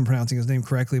 Hopefully I'm pronouncing his name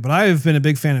correctly, but I have been a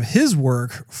big fan of his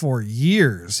work for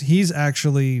years. He's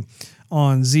actually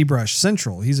on ZBrush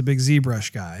Central. He's a big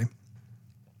ZBrush guy.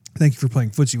 Thank you for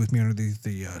playing footsie with me under the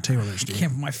table there, Steve. I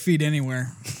can't put my feet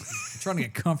anywhere. I'm trying to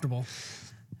get comfortable.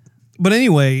 But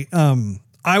anyway,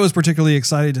 I was particularly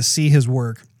excited to see his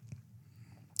work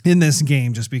in this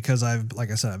game just because I've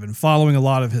been following a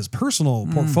lot of his personal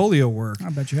portfolio work. I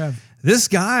bet you have. This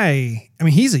guy, I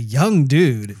mean, he's a young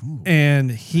dude. Ooh.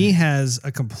 And he has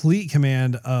a complete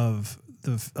command of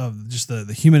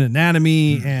the human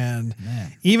anatomy and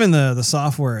even the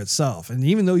software itself. And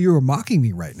even though you were mocking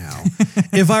me right now,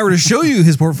 if I were to show you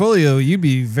his portfolio, you'd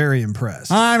be very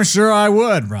impressed. I'm sure I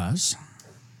would, Russ.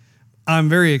 I'm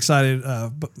very excited,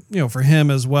 for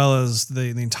him as well as the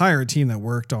entire team that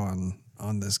worked on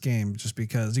this game, just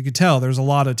because you could tell there's a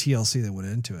lot of TLC that went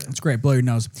into it. That's great. Blow your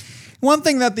nose. One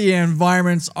thing that the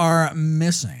environments are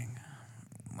missing,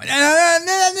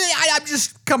 I'm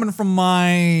just coming from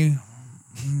my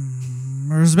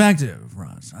perspective,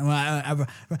 Russ,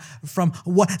 from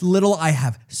what little I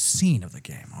have seen of the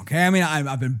game. Okay, I mean,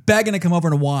 I've been begging to come over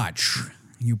and watch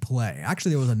you play.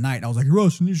 Actually, there was a night I was like,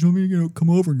 Russ, can you show me, come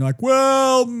over? And you're like,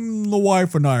 well, the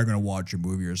wife and I are going to watch a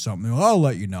movie or something. I'll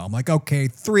let you know. I'm like, okay,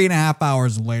 3.5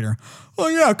 hours later. Oh,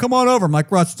 yeah, come on over. I'm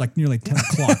like, Russ, it's like nearly 10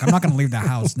 o'clock. I'm not going to leave the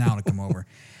house now to come over.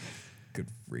 Good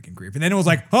freaking grief. And then it was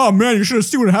like, oh, man, you should have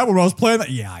seen what happened when I was playing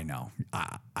that. Yeah, I know.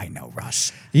 I know,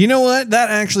 Russ. You know what? That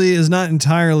actually is not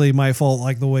entirely my fault,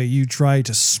 like the way you try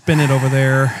to spin it over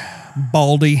there,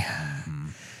 Baldy.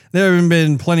 There have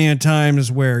been plenty of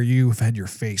times where you've had your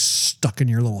face stuck in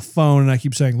your little phone, and I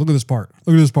keep saying, look at this part.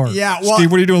 Look at this part. Yeah, well,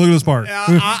 Steve, what are you doing? Look at this part.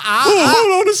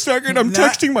 Hold on a second. I'm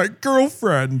texting my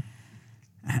girlfriend.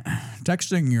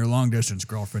 Texting your long-distance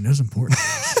girlfriend is important.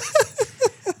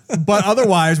 But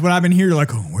otherwise, when I've been here, you're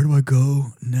like, oh, where do I go?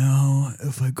 Now,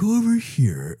 if I go over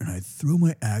here and I throw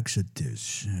my axe at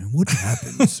this, what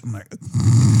happens? I'm like...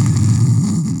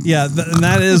 Yeah, and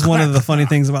that is one of the funny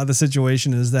things about the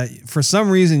situation is that for some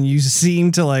reason you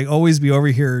seem to like always be over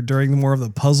here during the more of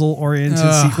the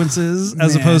puzzle-oriented sequences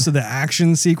as opposed to the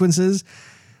action sequences.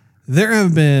 There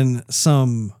have been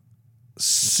some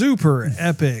super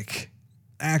epic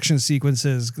action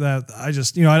sequences that I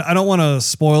just, I don't want to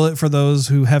spoil it for those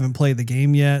who haven't played the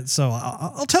game yet, so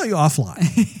I'll tell you offline.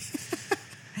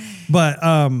 But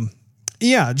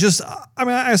Yeah, just, I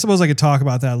mean, I suppose I could talk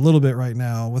about that a little bit right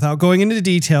now without going into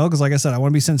detail, because like I said, I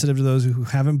want to be sensitive to those who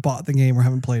haven't bought the game or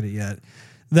haven't played it yet.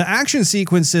 The action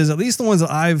sequences, at least the ones that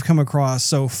I've come across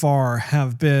so far,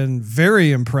 have been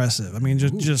very impressive. I mean,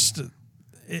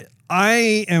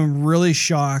 I am really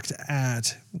shocked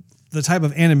at the type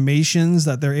of animations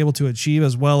that they're able to achieve,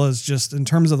 as well as just in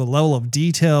terms of the level of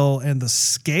detail and the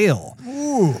scale.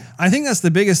 Ooh. I think that's the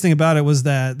biggest thing about it, was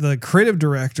that the creative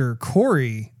director,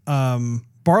 Corey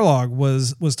Barlog,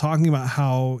 was talking about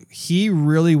how he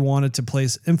really wanted to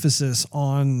place emphasis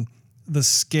on the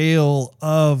scale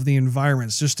of the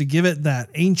environments, just to give it that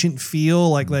ancient feel,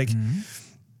 like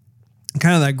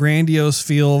kind of that grandiose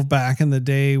feel back in the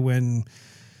day when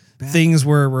things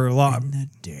were a lot. In the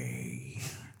day.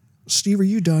 Steve, are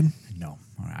you done? No,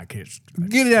 I can't.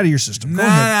 Get it out of your system. Go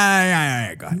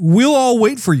ahead. Go ahead. We'll all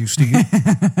wait for you, Steve.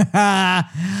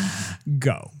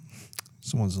 Go.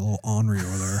 Someone's a little ornery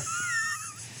over there.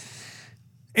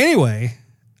 Anyway,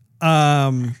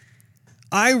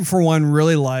 I, for one,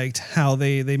 really liked how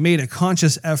they made a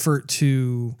conscious effort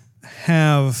to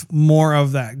have more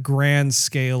of that grand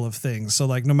scale of things. So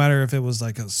like, no matter if it was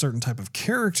like a certain type of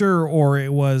character or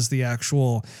it was the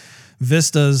actual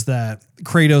vistas that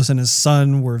Kratos and his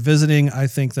son were visiting, I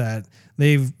think that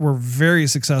they were very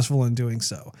successful in doing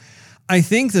so. I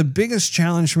think the biggest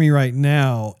challenge for me right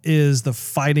now is the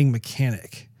fighting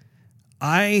mechanic.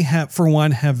 I have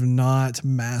not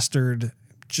mastered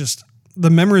just the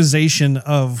memorization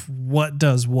of what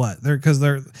does what. Because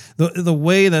the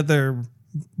way that they're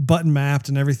button mapped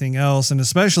and everything else, and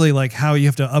especially like how you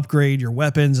have to upgrade your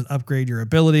weapons and upgrade your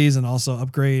abilities and also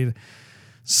upgrade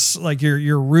like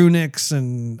your runics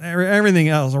and everything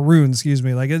else, or runes, excuse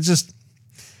me. Like, it's just,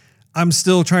 I'm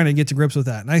still trying to get to grips with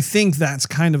that. And I think that's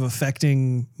kind of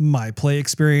affecting my play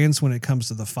experience when it comes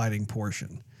to the fighting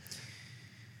portion.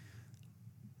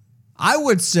 I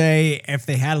would say if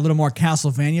they had a little more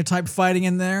Castlevania type fighting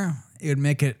in there, it would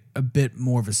make it a bit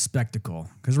more of a spectacle.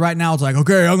 Because right now it's like,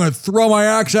 okay, I'm going to throw my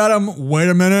axe at him. Wait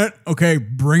a minute. Okay,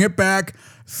 bring it back.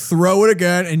 Throw it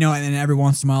again. And, and then every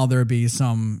once in a while there would be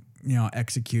some,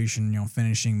 execution,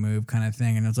 finishing move kind of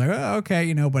thing. And it's like, oh,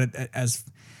 okay, but as,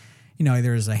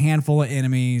 there's a handful of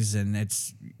enemies and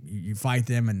it's, you fight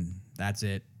them and that's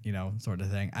it, sort of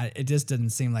thing. It just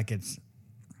doesn't seem like it's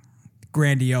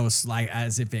grandiose, like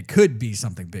as if it could be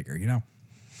something bigger,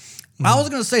 I was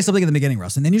going to say something in the beginning,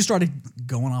 Russ, and then you started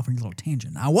going off on your little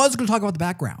tangent. I was going to talk about the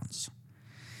backgrounds,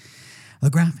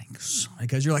 the graphics,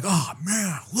 because you're like, oh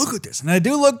man, look at this. And they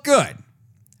do look good.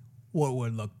 What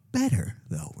would look better,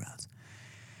 though, Russ,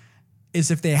 is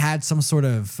if they had some sort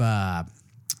of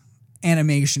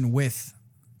animation with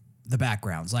the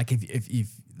backgrounds. Like if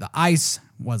the ice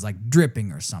was like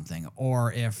dripping or something,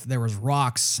 or if there was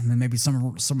rocks and then maybe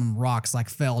some rocks like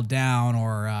fell down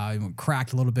or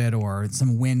cracked a little bit, or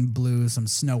some wind blew some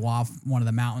snow off one of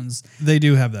the mountains. They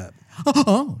do have that.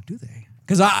 Oh, do they?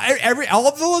 Because all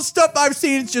of the stuff I've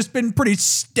seen, it's just been pretty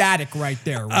static right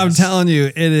there. Russ. I'm telling you,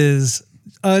 it is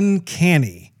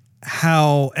uncanny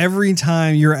how every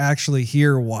time you're actually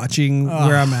here watching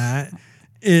where I'm at,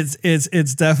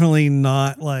 it's definitely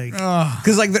not like,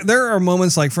 because like there are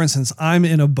moments like, for instance, I'm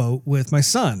in a boat with my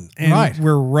son and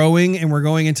we're rowing and we're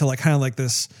going into like kind of like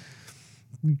this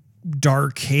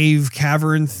dark cave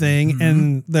cavern thing,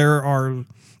 and there are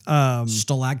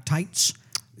stalactites.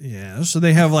 Yeah, so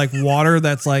they have like water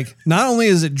that's like, not only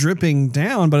is it dripping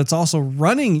down, but it's also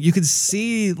running. You could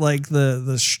see like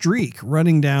the streak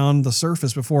running down the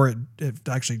surface before it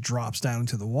actually drops down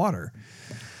into the water.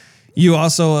 You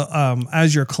also,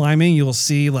 as you're climbing, you'll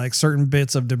see like certain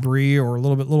bits of debris or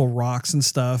little rocks and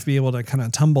stuff be able to kind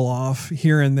of tumble off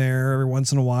here and there every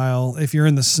once in a while. If you're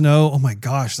in the snow, oh my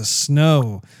gosh, the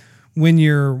snow. When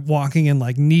you're walking in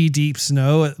like knee deep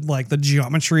snow, like the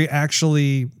geometry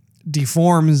actually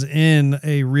deforms in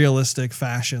a realistic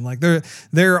fashion. Like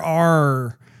there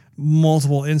are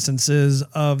multiple instances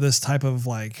of this type of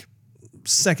like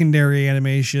secondary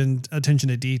animation, attention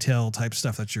to detail type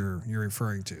stuff that you're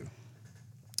referring to.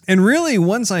 And really,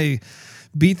 once I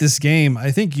beat this game,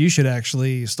 I think you should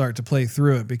actually start to play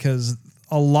through it, because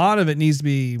a lot of it needs to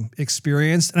be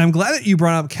experienced. And I'm glad that you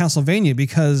brought up Castlevania,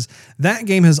 because that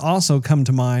game has also come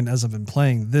to mind as I've been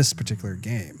playing this particular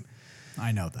game.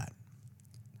 I know that.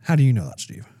 How do you know that,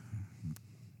 Steve?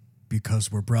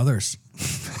 Because we're brothers.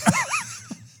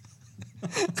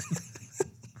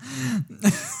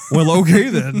 Well, okay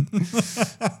then.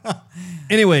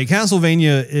 Anyway,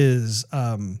 Castlevania is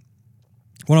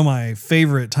one of my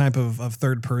favorite type of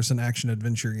third-person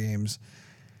action-adventure games.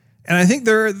 And I think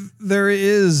there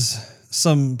is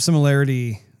some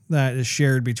similarity that is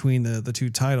shared between the two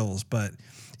titles, but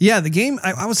Yeah, the game,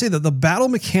 I would say that the battle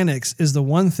mechanics is the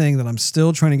one thing that I'm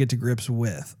still trying to get to grips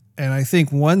with. And I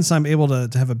think once I'm able to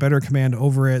have a better command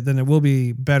over it, then it will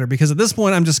be better. Because at this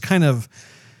point, I'm just kind of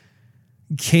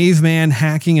caveman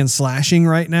hacking and slashing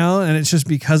right now. And it's just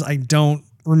because I don't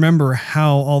remember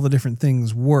how all the different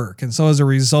things work. And so as a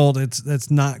result, it's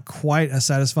not quite as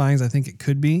satisfying as I think it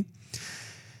could be.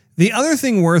 The other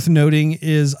thing worth noting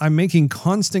is I'm making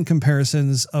constant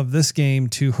comparisons of this game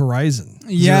to Horizon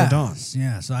Zero Dawn.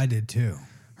 Yes, I did too.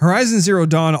 Horizon Zero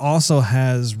Dawn also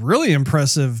has really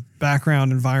impressive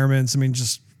background environments. I mean,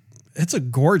 just it's a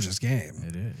gorgeous game.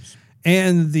 It is.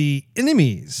 And the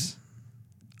enemies,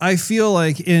 I feel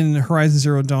like in Horizon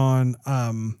Zero Dawn,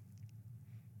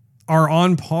 are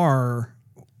on par,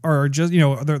 or just,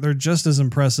 they're just as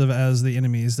impressive as the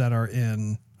enemies that are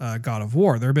in God of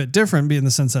War. They're a bit different in the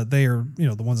sense that they are,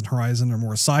 the ones in Horizon are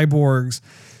more cyborgs.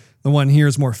 The one here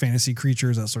is more fantasy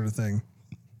creatures, that sort of thing.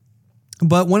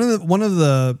 But one of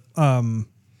the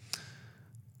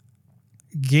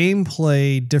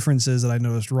gameplay differences that I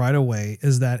noticed right away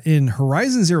is that in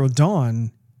Horizon Zero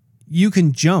Dawn, you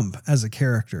can jump as a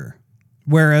character,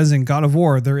 whereas in God of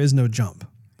War, there is no jump.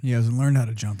 He hasn't learned how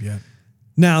to jump yet.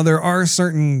 Now, there are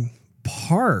certain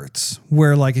parts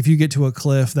where, like, if you get to a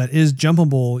cliff that is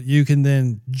jumpable, you can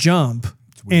then jump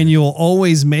and you'll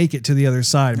always make it to the other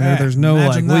side. Yeah, there's no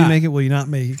like, will you that. make it, will you not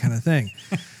make it kind of thing.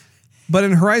 But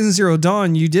in Horizon Zero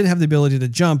Dawn, you did have the ability to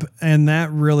jump, and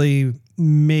that really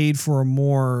made for a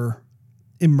more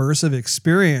immersive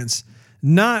experience,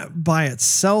 not by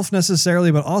itself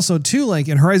necessarily, but also too, like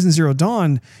in Horizon Zero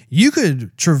Dawn, you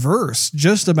could traverse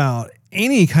just about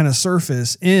any kind of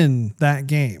surface in that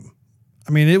game.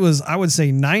 I mean, it was, I would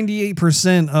say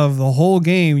 98% of the whole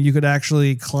game you could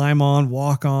actually climb on,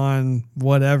 walk on,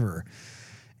 whatever.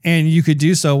 And you could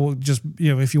do so just,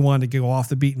 if you wanted to go off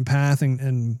the beaten path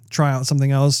and try out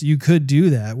something else, you could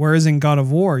do that. Whereas in God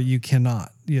of War, you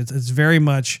cannot. It's very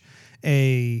much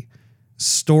a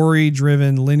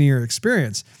story-driven linear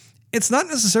experience. It's not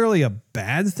necessarily a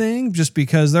bad thing, just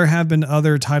because there have been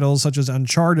other titles such as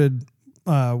Uncharted,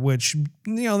 which,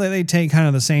 they take kind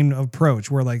of the same approach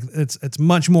where like it's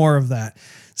much more of that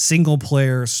single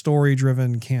player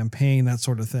story-driven campaign, that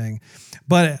sort of thing.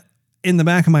 But in the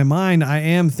back of my mind, I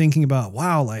am thinking about,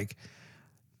 wow, like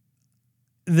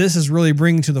this is really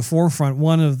bringing to the forefront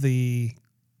one of the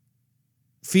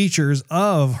features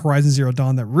of Horizon Zero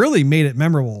Dawn that really made it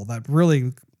memorable, that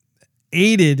really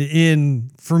aided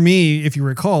in, for me, if you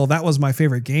recall, that was my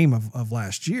favorite game of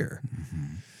last year. Mm-hmm.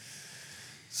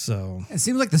 So it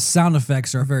seems like the sound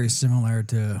effects are very similar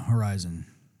to Horizon.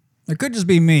 It could just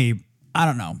be me. I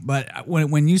don't know. But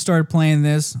when you started playing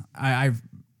this, I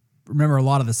remember a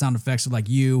lot of the sound effects of like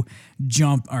you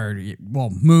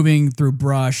moving through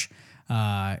brush,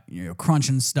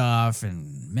 crunching stuff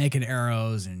and making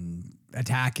arrows and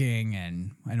attacking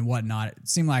and whatnot. It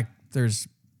seemed like there's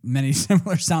many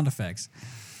similar sound effects.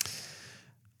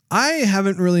 I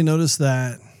haven't really noticed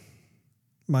that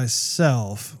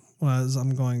myself as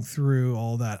I'm going through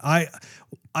all that.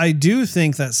 I do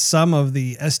think that some of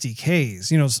the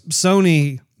SDKs,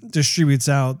 Sony distributes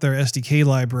out their SDK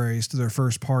libraries to their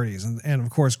first parties. And of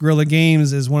course, Guerrilla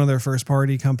Games is one of their first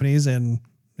party companies, and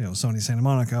Sony Santa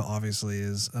Monica obviously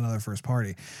is another first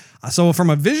party. So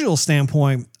from a visual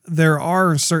standpoint, there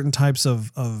are certain types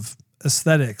of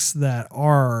aesthetics that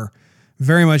are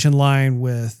very much in line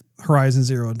with Horizon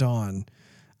Zero Dawn.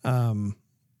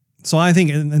 So I think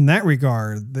in that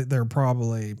regard, they're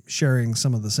probably sharing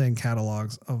some of the same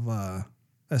catalogs of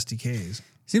SDKs.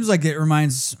 Seems like it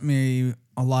reminds me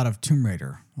a lot of Tomb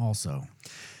Raider also.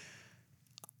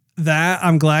 That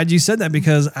I'm glad you said that,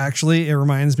 because actually it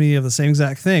reminds me of the same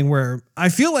exact thing, where I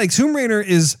feel like Tomb Raider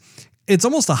it's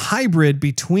almost a hybrid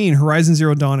between Horizon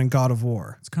Zero Dawn and God of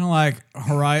War. It's kind of like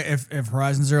if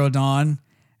Horizon Zero Dawn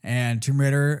and Tomb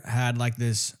Raider had like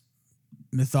this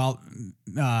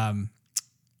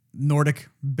Nordic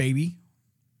baby.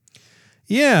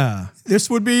 Yeah. This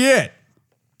would be it.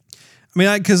 I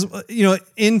mean, because,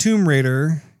 in Tomb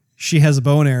Raider, she has a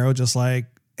bow and arrow just like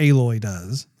Aloy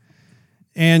does.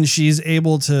 And she's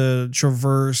able to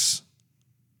traverse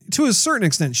to a certain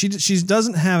extent. She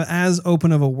doesn't have as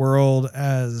open of a world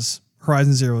as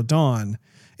Horizon Zero Dawn.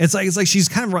 It's like she's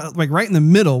kind of like right in the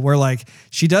middle, where like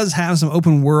she does have some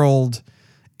open world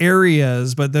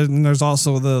areas, but then there's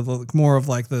also the more of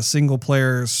like the single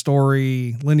player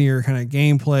story linear kind of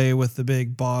gameplay with the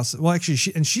big boss. Well, actually,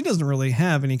 she doesn't really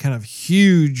have any kind of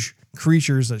huge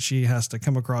creatures that she has to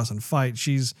come across and fight.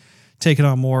 She's taken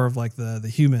on more of like the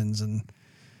humans and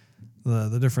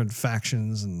the different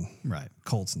factions and right.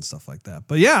 cults and stuff like that.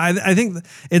 But yeah, I think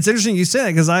it's interesting you say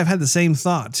that because I've had the same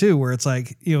thought too, where it's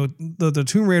like, the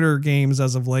Tomb Raider games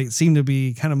as of late seem to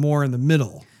be kind of more in the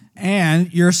middle.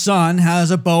 And your son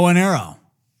has a bow and arrow.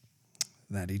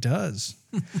 That he does.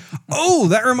 Oh,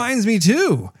 that reminds me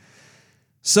too.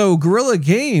 So Guerrilla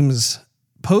Games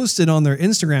posted on their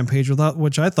Instagram page,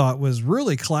 which I thought was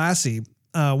really classy.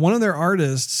 One of their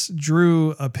artists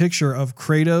drew a picture of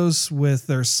Kratos with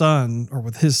their son, or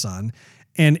with his son,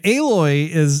 and Aloy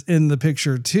is in the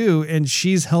picture too, and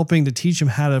she's helping to teach him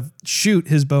how to shoot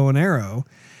his bow and arrow.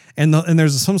 And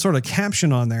there's some sort of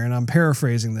caption on there, and I'm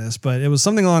paraphrasing this, but it was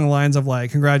something along the lines of like,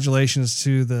 congratulations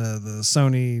to the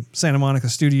Sony Santa Monica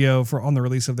studio on the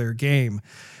release of their game.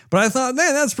 But I thought,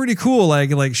 man, that's pretty cool,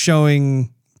 like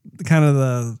showing kind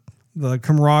of the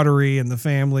camaraderie and the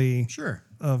family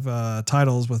of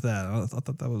titles with that. I thought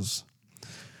that was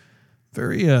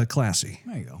very classy.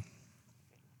 There you go.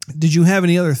 Did you have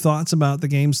any other thoughts about the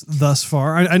games thus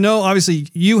far? I know obviously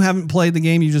you haven't played the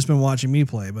game, you've just been watching me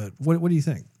play, but what do you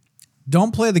think?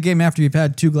 Don't play the game after you've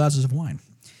had 2 glasses of wine.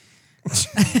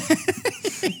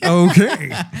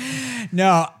 Okay.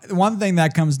 No, one thing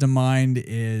that comes to mind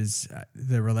is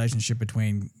the relationship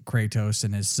between Kratos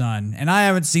and his son. And I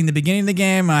haven't seen the beginning of the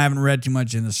game. I haven't read too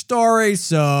much in the story,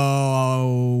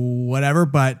 so whatever.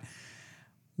 But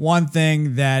one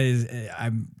thing that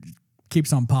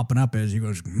keeps on popping up is he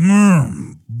goes,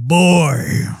 boy,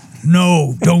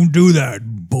 no, don't do that,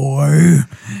 boy.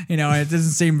 It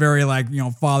doesn't seem very like,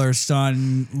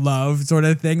 father-son love sort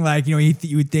of thing. Like, you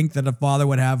would think that a father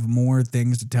would have more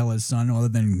things to tell his son other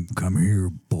than, come here,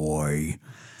 boy.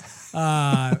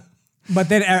 But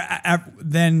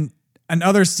then in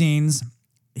other scenes,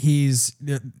 he's,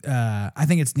 I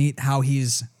think it's neat how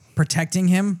he's protecting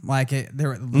him. Like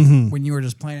when you were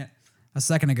just playing it a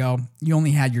second ago, you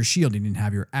only had your shield, you didn't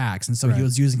have your axe. And so he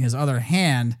was using his other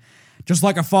hand, just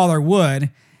like a father would.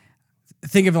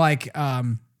 Think of like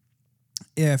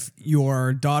if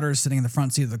your daughter's sitting in the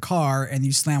front seat of the car and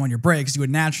you slam on your brakes, you would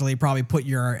naturally probably put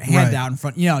your hand out in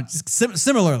front, just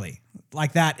similarly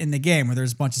like that in the game where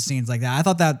there's a bunch of scenes like that. I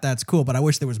thought that's cool, but I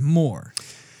wish there was more.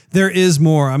 There is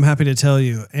more, I'm happy to tell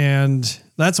you. And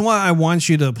that's why I want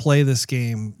you to play this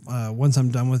game once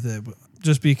I'm done with it,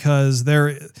 just because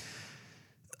that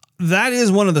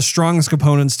is one of the strongest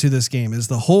components to this game is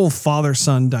the whole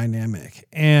father-son dynamic.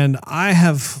 And I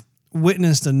have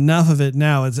witnessed enough of it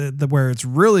now where it's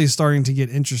really starting to get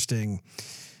interesting.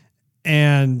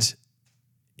 And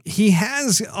he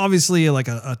has obviously like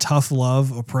a tough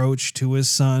love approach to his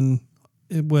son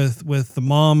with the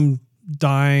mom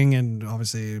dying, and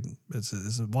obviously it's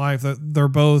his wife. They're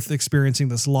both experiencing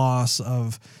this loss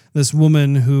of this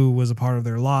woman who was a part of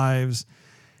their lives.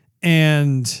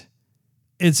 And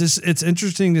it's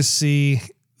interesting to see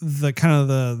the kind of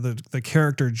the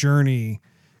character journey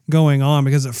going on,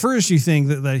 because at first you think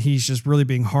that he's just really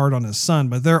being hard on his son,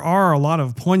 but there are a lot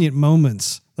of poignant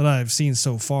moments that I've seen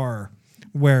so far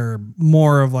where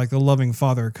more of like the loving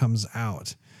father comes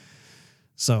out.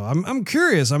 So I'm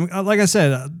curious. Like I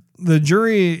said, the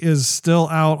jury is still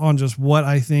out on just what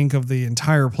I think of the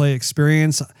entire play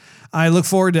experience. I look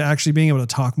forward to actually being able to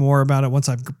talk more about it once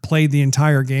I've played the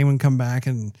entire game and come back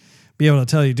and be able to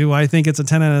tell you, do I think it's a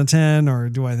 10 out of 10 or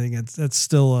do I think it's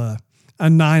still a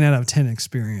 9 out of 10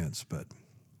 experience? But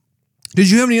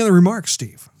did you have any other remarks,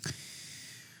 Steve?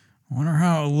 I wonder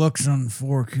how it looks on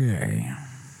 4K.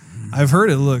 I've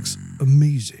heard it looks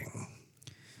amazing.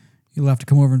 You'll have to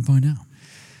come over and find out.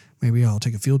 Maybe I'll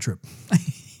take a field trip.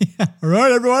 Yeah. All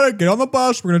right, everyone, get on the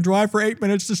bus. We're going to drive for 8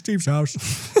 minutes to Steve's house.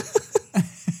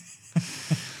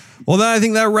 Well, then I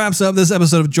think that wraps up this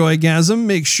episode of Joygasm.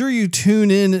 Make sure you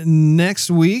tune in next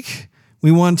week.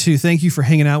 We want to thank you for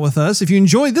hanging out with us. If you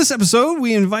enjoyed this episode,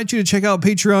 we invite you to check out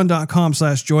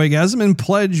patreon.com/joygasm and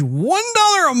pledge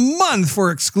 $1 a month for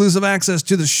exclusive access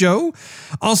to the show.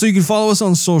 Also, you can follow us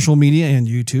on social media and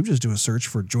YouTube. Just do a search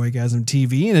for Joygasm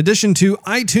TV. In addition to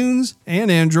iTunes and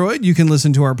Android, you can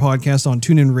listen to our podcast on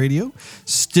TuneIn Radio,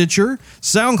 Stitcher,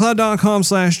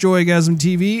 SoundCloud.com/Joygasm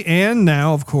TV, and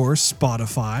now, of course,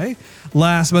 Spotify.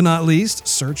 Last but not least,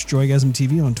 search Joygasm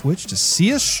TV on Twitch to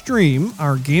see us stream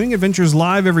our gaming adventures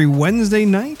live every Wednesday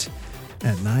night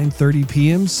at 9:30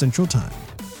 p.m. Central Time.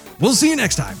 We'll see you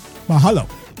next time. Mahalo.